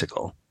 the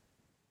musical.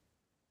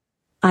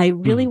 I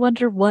really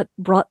wonder what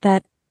brought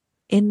that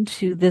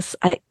into this.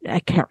 I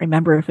can't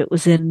remember if it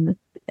was in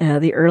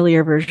the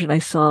earlier version I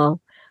saw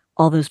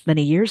all those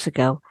many years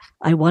ago.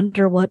 I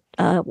wonder what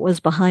was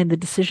behind the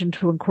decision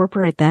to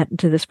incorporate that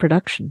into this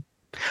production.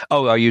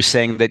 Oh, are you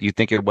saying that you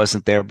think it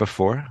wasn't there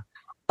before?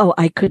 Oh,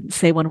 I couldn't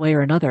say one way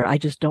or another. I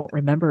just don't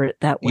remember it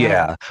that well.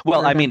 Yeah.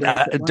 Well, I mean,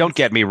 don't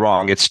get me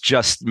wrong. It's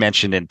just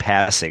mentioned in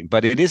passing,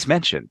 but it is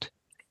mentioned.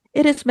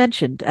 It is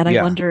mentioned, and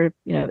I wonder,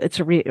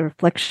 it's a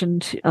reflection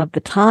of the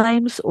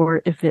times,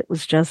 or if it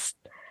was just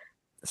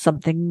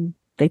something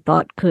they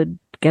thought could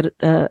get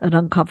an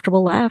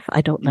uncomfortable laugh.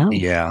 I don't know.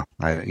 Yeah,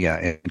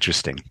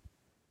 interesting.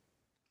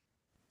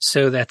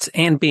 So that's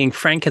Anne Being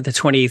Frank at the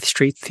 28th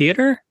Street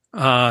Theater.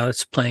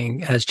 It's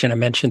playing, as Jenna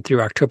mentioned,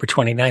 through October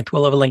 29th.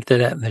 We'll have a link to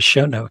that in the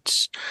show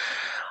notes.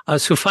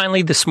 So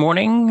finally this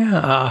morning,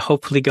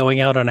 hopefully going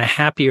out on a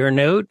happier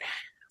note,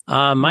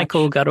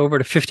 Michael got over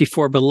to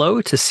 54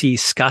 Below to see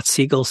Scott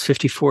Siegel's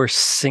 54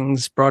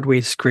 Sings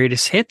Broadway's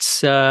Greatest Hits,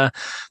 the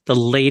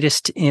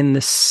latest in the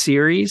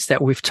series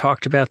that we've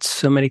talked about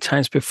so many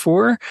times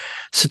before.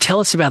 So tell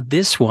us about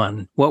this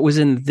one. What was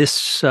in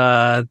this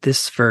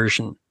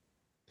version?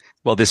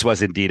 Well, this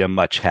was indeed a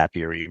much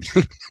happier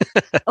evening.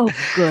 Oh,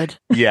 good.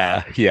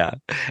 Yeah.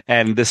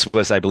 And this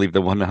was, I believe,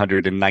 the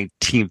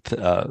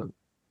 119th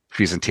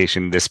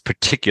presentation in this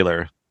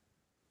particular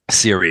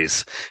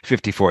series,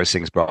 54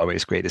 Sings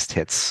Broadway's Greatest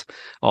Hits,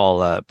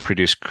 all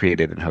produced,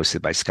 created, and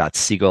hosted by Scott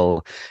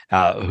Siegel,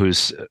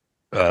 who's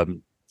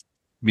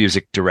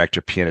music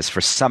director, pianist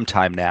for some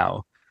time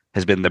now,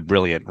 has been the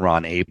brilliant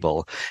Ron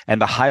Abel.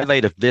 And the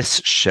highlight of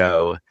this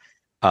show,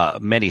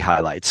 many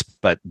highlights,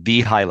 but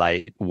the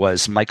highlight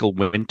was Michael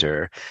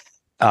Winter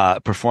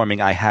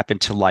performing I Happen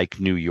to Like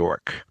New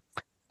York.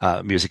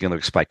 Music and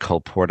lyrics by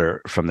Cole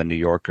Porter from the New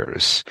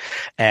Yorkers.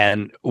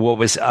 And what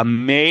was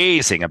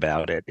amazing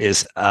about it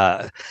is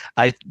that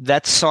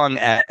song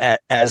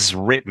as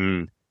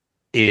written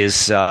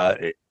is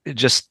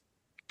just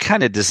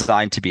kind of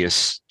designed to be a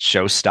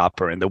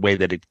showstopper in the way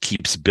that it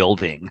keeps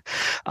building.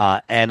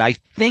 And I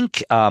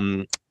think,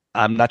 I'm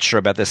not sure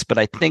about this, but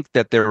I think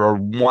that there are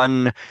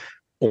one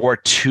or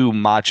two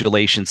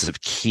modulations of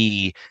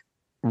key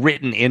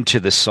written into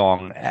the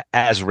song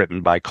as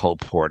written by Cole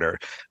Porter.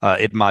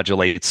 It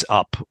modulates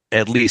up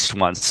at least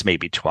once,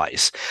 maybe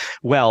twice.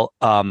 Well,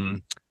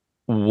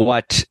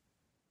 what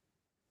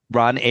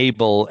Ron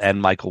Abel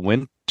and Michael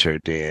Winter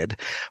did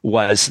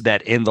was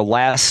that in the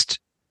last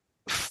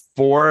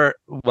maybe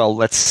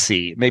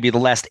the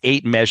last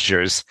 8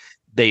 measures,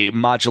 they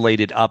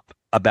modulated up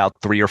about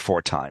 3 or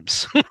 4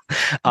 times.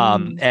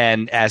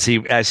 And as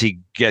he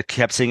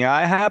kept singing,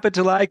 I happen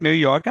to like New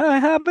York, I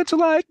happen to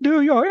like New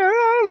York.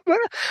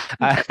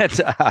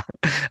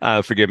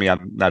 Forgive me,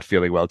 I'm not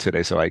feeling well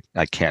today, so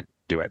I can't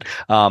do it.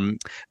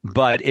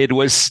 But it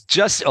was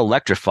just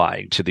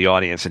electrifying to the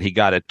audience, and he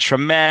got a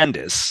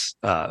tremendous,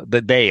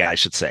 I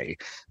should say,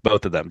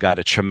 both of them got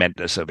a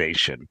tremendous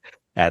ovation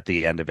at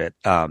the end of it.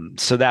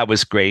 So that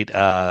was great.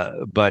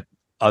 But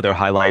other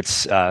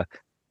highlights,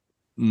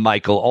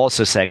 Michael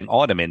also sang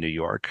Autumn in New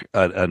York,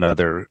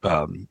 another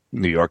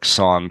New York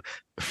song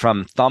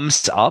from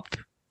Thumbs Up,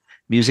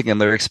 music and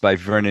lyrics by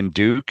Vernon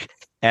Duke.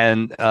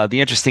 And the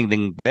interesting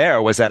thing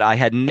there was that I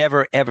had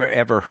never, ever,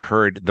 ever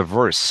heard the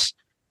verse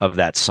of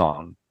that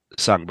song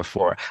sung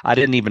before. I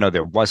didn't even know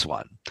there was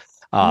one.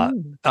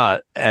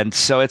 And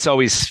so it's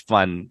always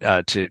fun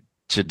to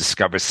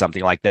discover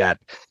something like that,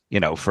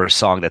 for a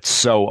song that's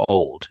so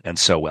old and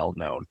so well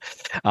known.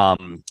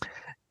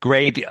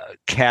 Great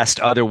cast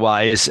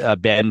otherwise.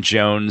 Ben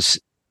Jones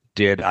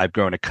did I've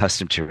Grown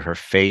Accustomed to Her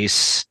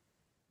Face.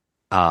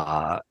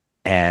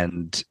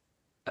 And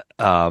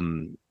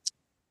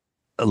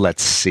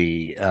let's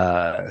see.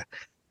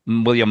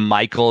 William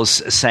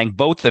Michaels sang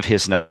both of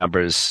his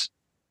numbers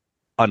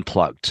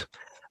unplugged,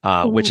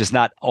 which is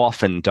not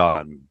often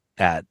done.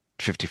 at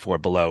 54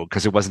 Below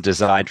because it wasn't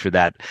designed for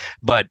that,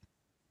 but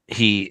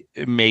he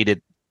made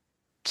it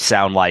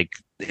sound like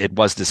it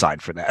was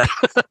designed for that.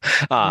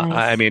 Nice.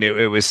 I mean,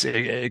 it was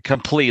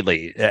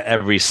completely,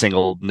 every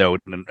single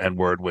note and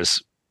word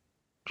was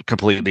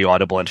completely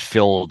audible and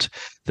filled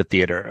the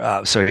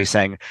theater. So he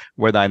sang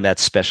 "Were Thine That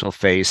Special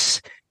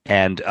Face,"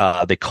 and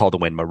They Call the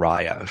Wind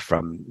Mariah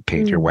from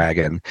Paint Your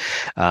Wagon.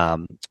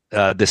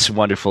 This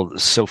wonderful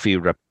Sophie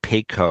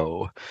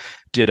Rapeko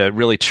did a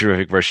really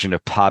terrific version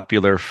of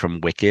Popular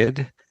from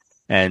Wicked,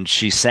 and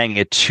she sang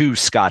it to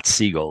Scott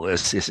Siegel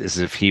as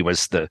if he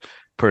was the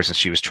person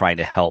she was trying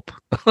to help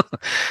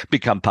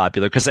become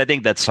popular, because I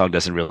think that song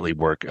doesn't really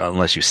work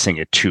unless you sing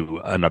it to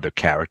another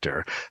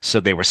character. So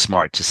they were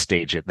smart to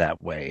stage it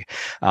that way.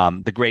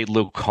 The great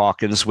Luke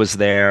Hawkins was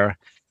there,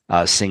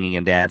 singing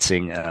and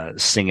dancing,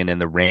 Singing in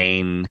the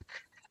Rain,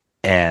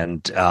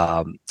 and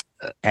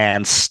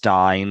Anne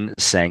Stein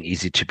sang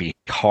Easy to Be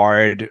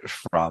Hard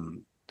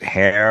from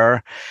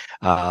Hair.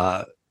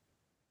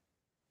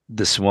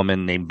 This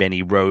woman named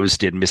Benny Rose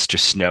did Mr.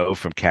 Snow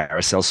from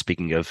Carousel,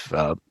 speaking of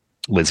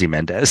Lizzie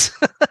Mendez.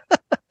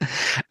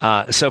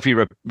 Sophie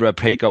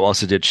Rapeko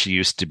also did She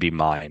Used to Be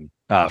Mine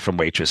from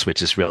Waitress,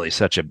 which is really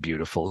such a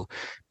beautiful,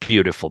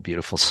 beautiful,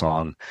 beautiful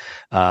song.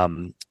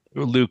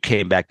 Luke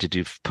came back to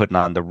do Putting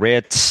on the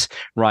Ritz.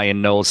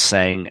 Ryan Knowles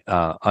sang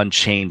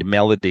Unchained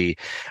Melody,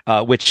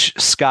 which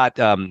Scott,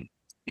 I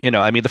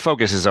mean, the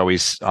focus is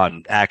always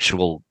on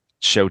actual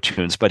show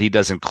tunes, but he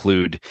does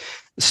include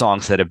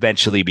songs that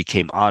eventually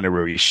became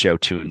honorary show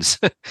tunes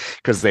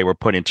because they were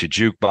put into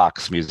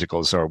jukebox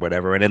musicals or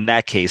whatever. And in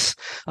that case,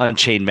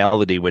 Unchained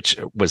Melody, which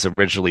was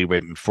originally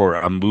written for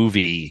a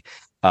movie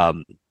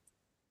from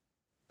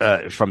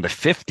the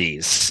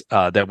 50s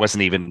that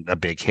wasn't even a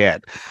big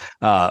hit,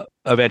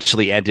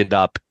 eventually ended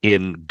up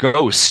in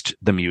Ghost,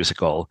 the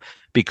musical,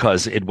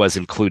 because it was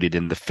included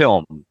in the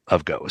film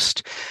of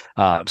Ghost.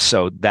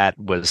 So that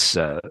was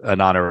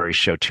an honorary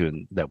show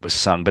tune that was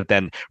sung. But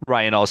then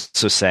Ryan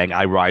also sang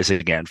I Rise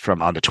Again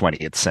from On the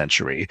 20th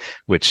Century,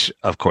 which,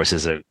 of course,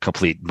 is a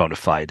complete bona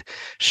fide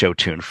show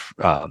tune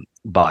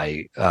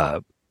by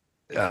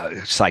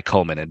Cy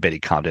Coleman and Betty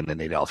Comden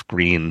and Adolph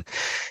Green.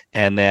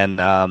 And then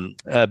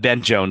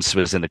Ben Jones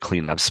was in the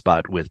cleanup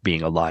spot with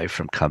Being Alive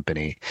from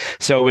Company.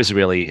 So it was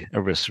really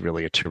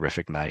a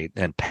terrific night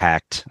and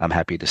packed, I'm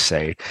happy to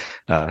say.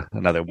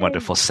 Another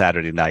wonderful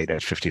Saturday night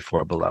at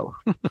 54 Below.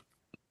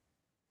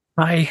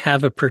 I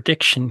have a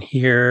prediction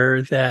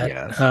here that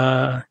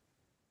Yes.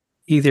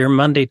 Either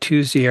Monday,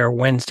 Tuesday, or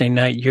Wednesday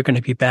night, you're going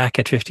to be back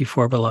at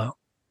 54 Below.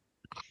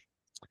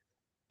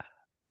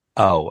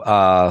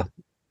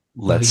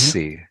 Let's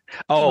see.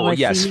 Oh,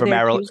 yes, from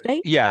Marilyn.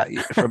 Yeah,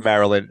 from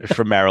Marilyn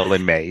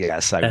May.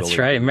 Yes, That's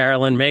right.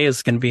 Marilyn May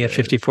is going to be at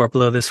 54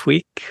 Below this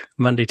week,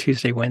 Monday,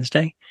 Tuesday,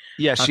 Wednesday.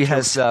 Yeah, she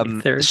has.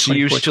 She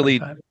usually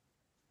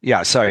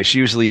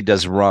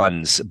does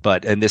runs,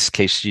 but in this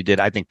case, she did,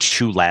 I think,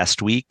 2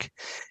 last week,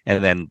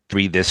 and then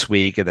 3 this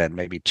week, and then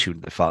maybe 2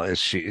 the following.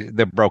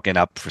 They're broken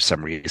up for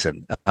some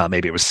reason.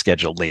 Maybe it was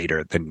scheduled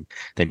later than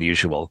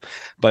usual,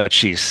 but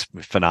she's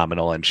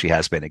phenomenal, and she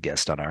has been a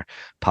guest on our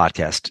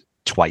podcast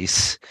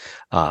twice.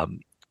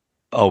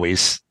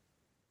 Always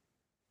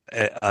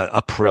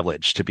a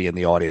privilege to be in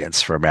the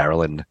audience for a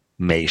Marilyn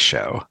May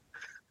show.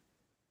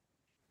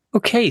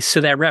 Okay, so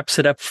that wraps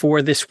it up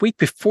for this week.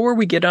 Before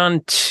we get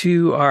on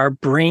to our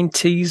brain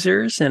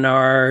teasers and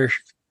our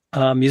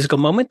musical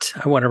moment,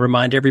 I want to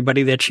remind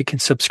everybody that you can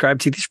subscribe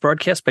to these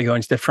broadcasts by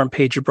going to the front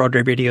page of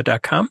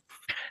BroadwayRadio.com.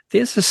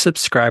 There's a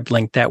subscribe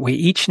link. That way,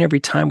 each and every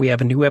time we have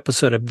a new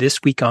episode of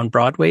This Week on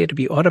Broadway, it'll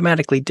be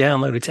automatically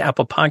downloaded to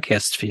Apple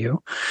Podcasts for you.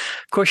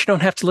 Of course, you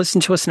don't have to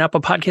listen to us on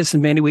Apple Podcasts.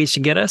 There's many ways to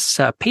get us.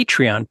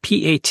 Patreon,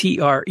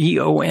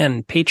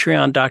 Patreon,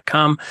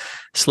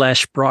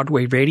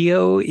 patreon.com/Broadway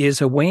Radio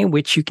is a way in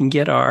which you can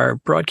get our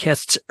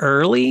broadcasts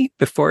early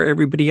before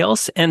everybody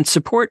else and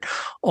support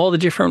all the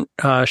different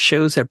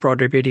shows at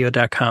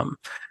BroadwayRadio.com.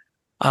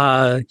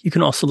 You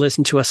can also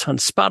listen to us on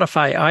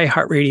Spotify,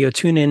 iHeartRadio,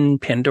 TuneIn,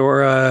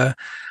 Pandora,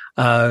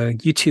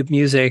 YouTube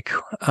Music,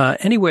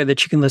 anywhere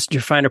that you can listen to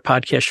your finer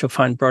podcast, you'll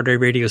find Broadway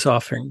Radio's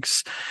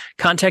offerings.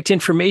 Contact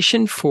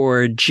information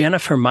for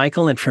Jennifer,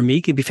 Michael, and for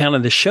me can be found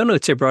in the show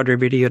notes at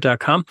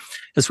BroadwayRadio.com,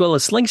 as well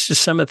as links to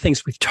some of the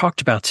things we've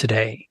talked about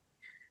today.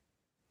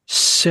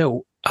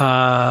 So,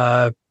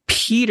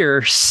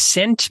 Peter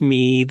sent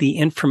me the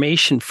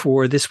information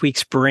for this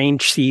week's brain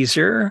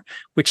teaser,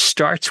 which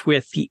starts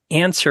with the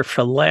answer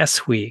for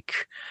last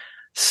week.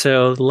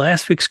 So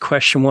last week's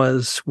question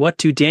was, what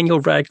do Daniel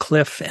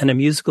Radcliffe and a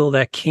musical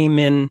that came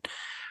in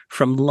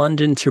from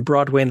London to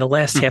Broadway in the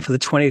last half of the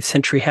 20th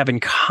century have in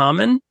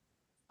common?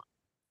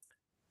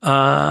 So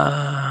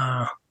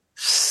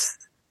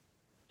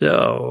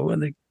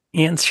the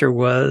answer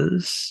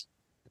was...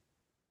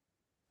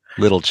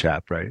 Little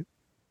chap, right?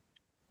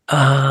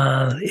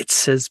 It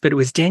says, but it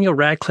was Daniel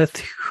Radcliffe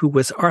who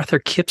was Arthur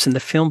Kipps in the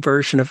film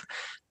version of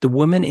The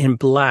Woman in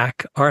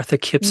Black. Arthur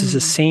Kipps is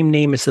the same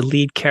name as the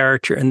lead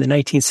character in the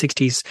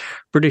 1960s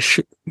British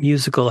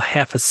musical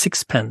Half a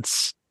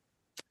Sixpence.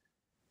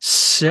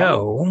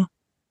 So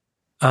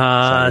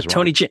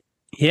Tony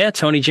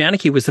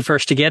Janicki was the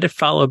first to get it,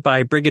 followed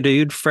by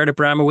Brigadude, Fred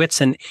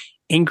Abramowitz, and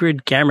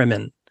Ingrid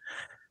Gammerman.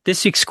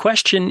 This week's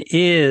question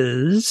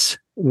is,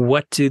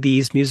 what do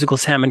these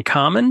musicals have in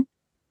common?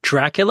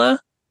 Dracula,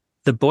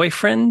 The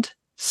Boyfriend,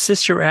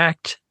 Sister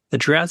Act, The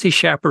Drowsy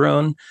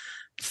Chaperone,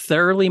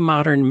 Thoroughly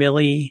Modern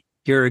Millie,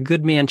 You're a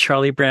Good Man,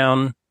 Charlie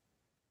Brown,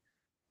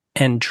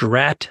 and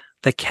Drat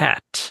the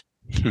Cat.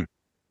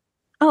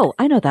 Oh,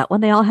 I know that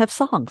one. They all have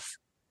songs.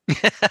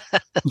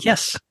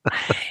 Yes.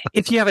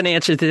 If you have an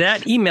answer to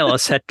that, email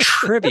us at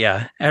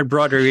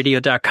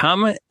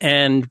trivia@broadwayradio.com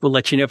and we'll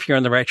let you know if you're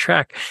on the right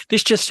track.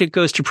 This just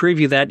goes to prove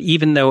you that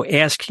even though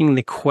asking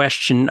the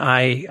question,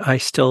 I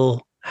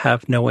still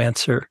have no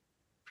answer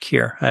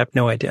here. I have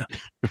no idea.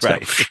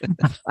 Right. So,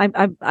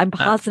 I'm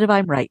positive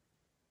I'm right.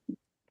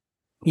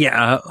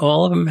 yeah,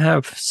 all of them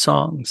have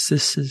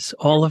songs.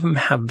 All of them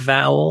have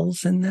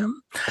vowels in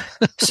them.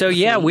 So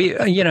yeah,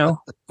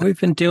 we've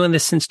been doing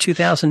this since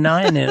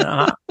 2009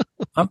 and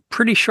I'm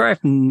pretty sure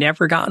I've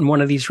never gotten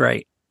one of these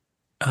right.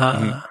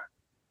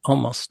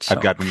 Almost. So.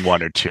 I've gotten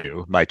one or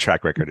two. My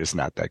track record is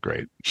not that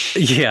great.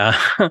 Yeah.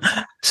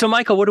 So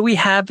Michael, what do we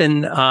have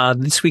in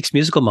this week's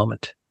musical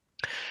moment?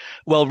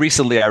 Well,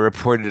 recently I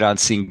reported on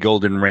seeing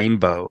Golden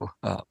Rainbow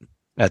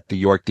at the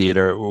York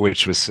Theater,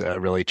 which was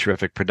a really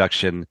terrific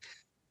production,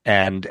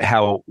 and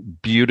how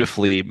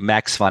beautifully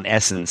Max von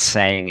Essen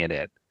sang in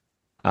it.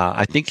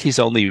 I think he's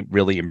only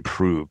really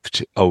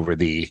improved over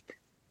the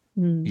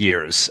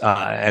years,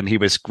 and he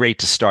was great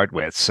to start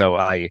with. So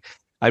I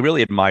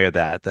really admire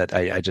that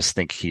I just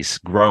think he's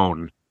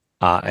grown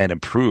and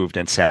improved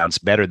and sounds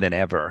better than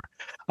ever.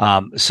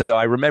 So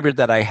I remembered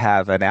that I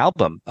have an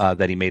album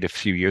that he made a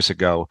few years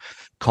ago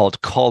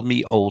called Call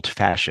Me Old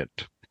Fashioned.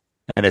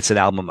 And it's an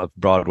album of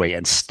Broadway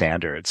and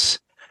standards.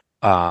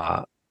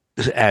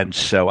 And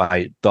so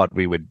I thought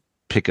we would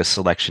pick a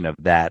selection of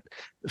that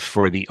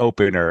for the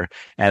opener.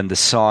 And the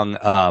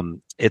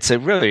song, it's a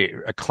really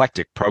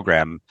eclectic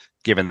program,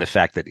 given the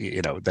fact that,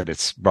 that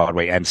it's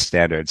Broadway and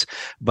standards.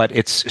 But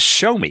it's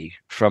Show Me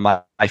from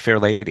My Fair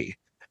Lady,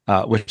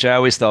 which I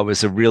always thought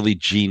was a really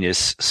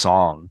genius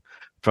song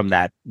from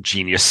that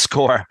genius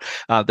score.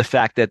 The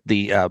fact that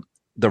the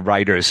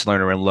writers,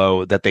 Lerner and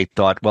Lowe, that they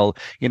thought, well,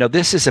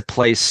 this is a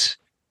place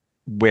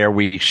where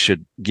we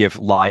should give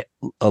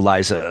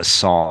Eliza a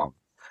song.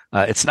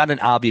 It's not an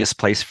obvious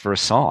place for a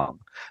song,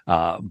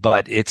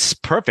 but it's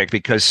perfect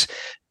because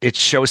it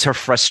shows her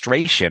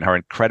frustration, her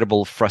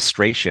incredible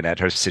frustration at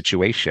her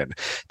situation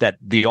that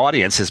the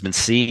audience has been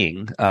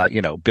seeing,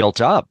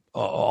 built up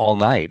all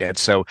night. And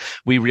so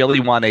we really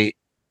want to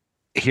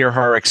hear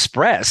her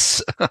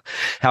express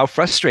how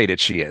frustrated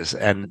she is.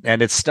 And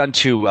it's done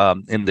to,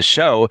 in the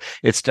show,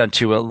 it's done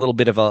to a little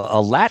bit of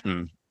a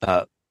Latin,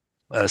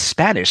 a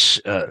Spanish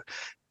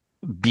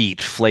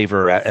beat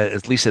flavor,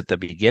 at least at the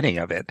beginning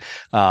of it.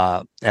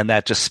 And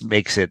that just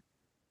makes it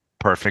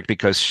perfect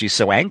because she's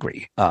so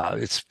angry.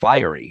 It's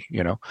fiery,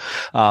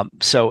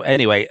 So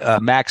anyway,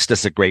 Max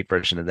does a great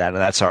version of that, and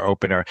that's our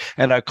opener.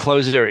 And our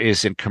closer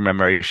is in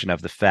commemoration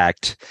of the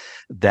fact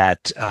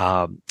that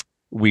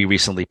we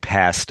recently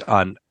passed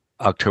on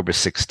October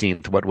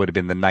 16th, what would have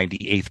been the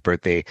 98th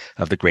birthday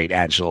of the great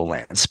Angela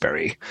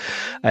Lansbury.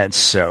 And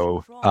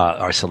so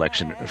our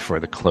selection for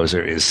the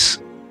closer is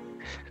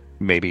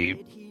maybe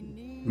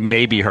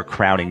her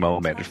crowning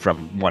moment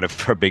from one of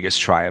her biggest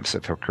triumphs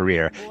of her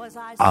career,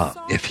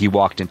 If He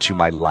Walked Into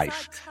My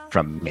Life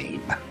from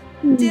Maine.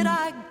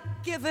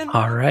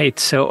 All right.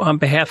 So on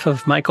behalf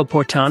of Michael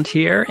Portant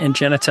here and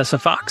Jenna Tessa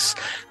Fox,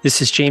 this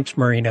is James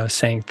Marino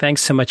saying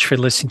thanks so much for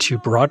listening to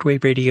Broadway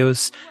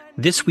Radio's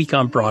This Week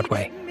on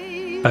Broadway.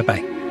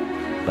 Bye-bye.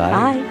 Bye.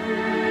 Bye.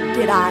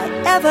 Did I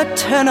ever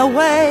turn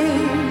away?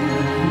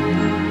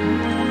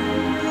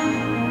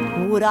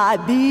 Would I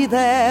be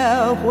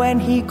there when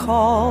he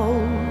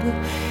called?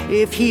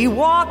 If he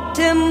walked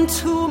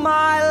into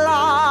my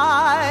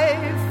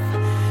life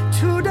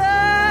today?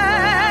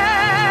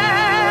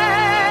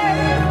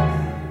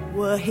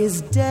 Were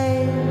his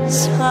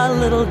days a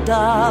little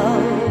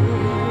dull?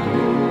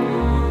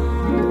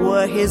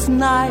 Were his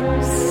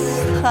nights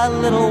a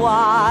little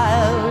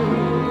wild?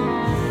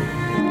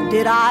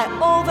 Did I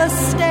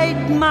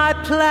overstate my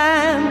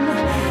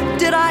plan?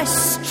 Did I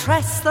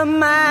stress the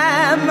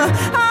man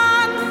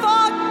and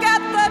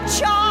forget the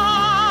child?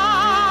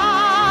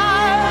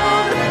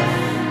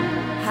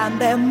 And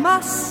there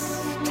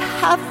must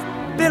have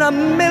been a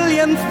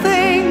million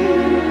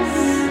things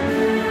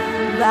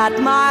that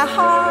my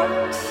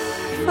heart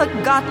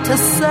forgot to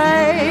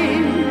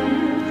say.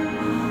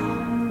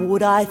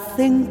 Would I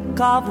think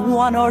of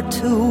one or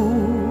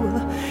two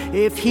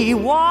if he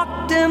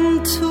walked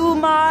into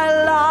my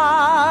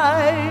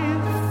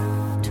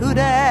life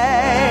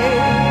today?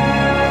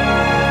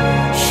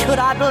 Should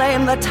I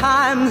blame the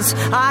times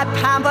I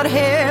pampered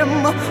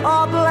him,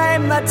 or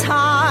blame the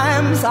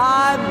times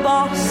I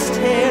bossed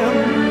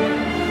him?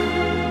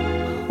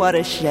 What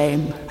a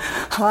shame,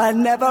 I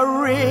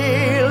never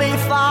really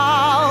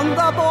found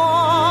the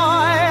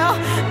boy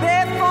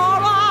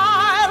before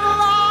I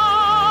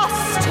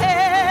lost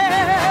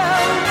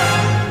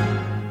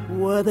him.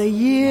 Were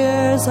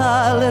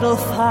little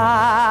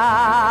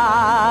fast?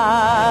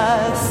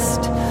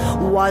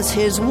 Was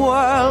his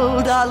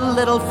world a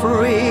little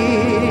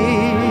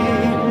free?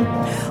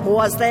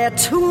 Was there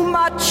too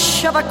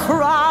much of a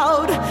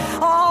crowd,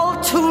 all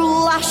too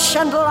lush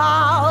and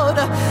loud,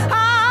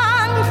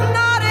 and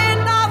not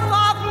enough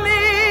of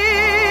me?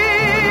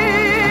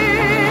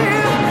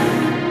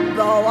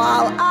 Though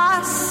I'll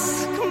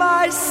ask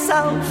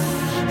myself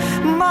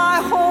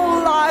my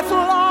whole life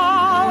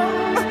long,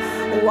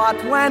 what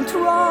went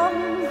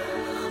wrong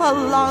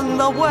along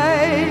the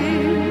way?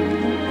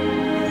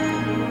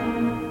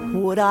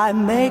 Would I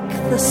make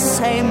the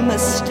same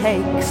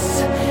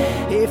mistakes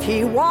if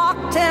he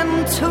walked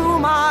into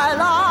my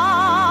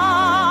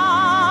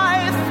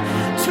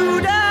life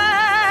today?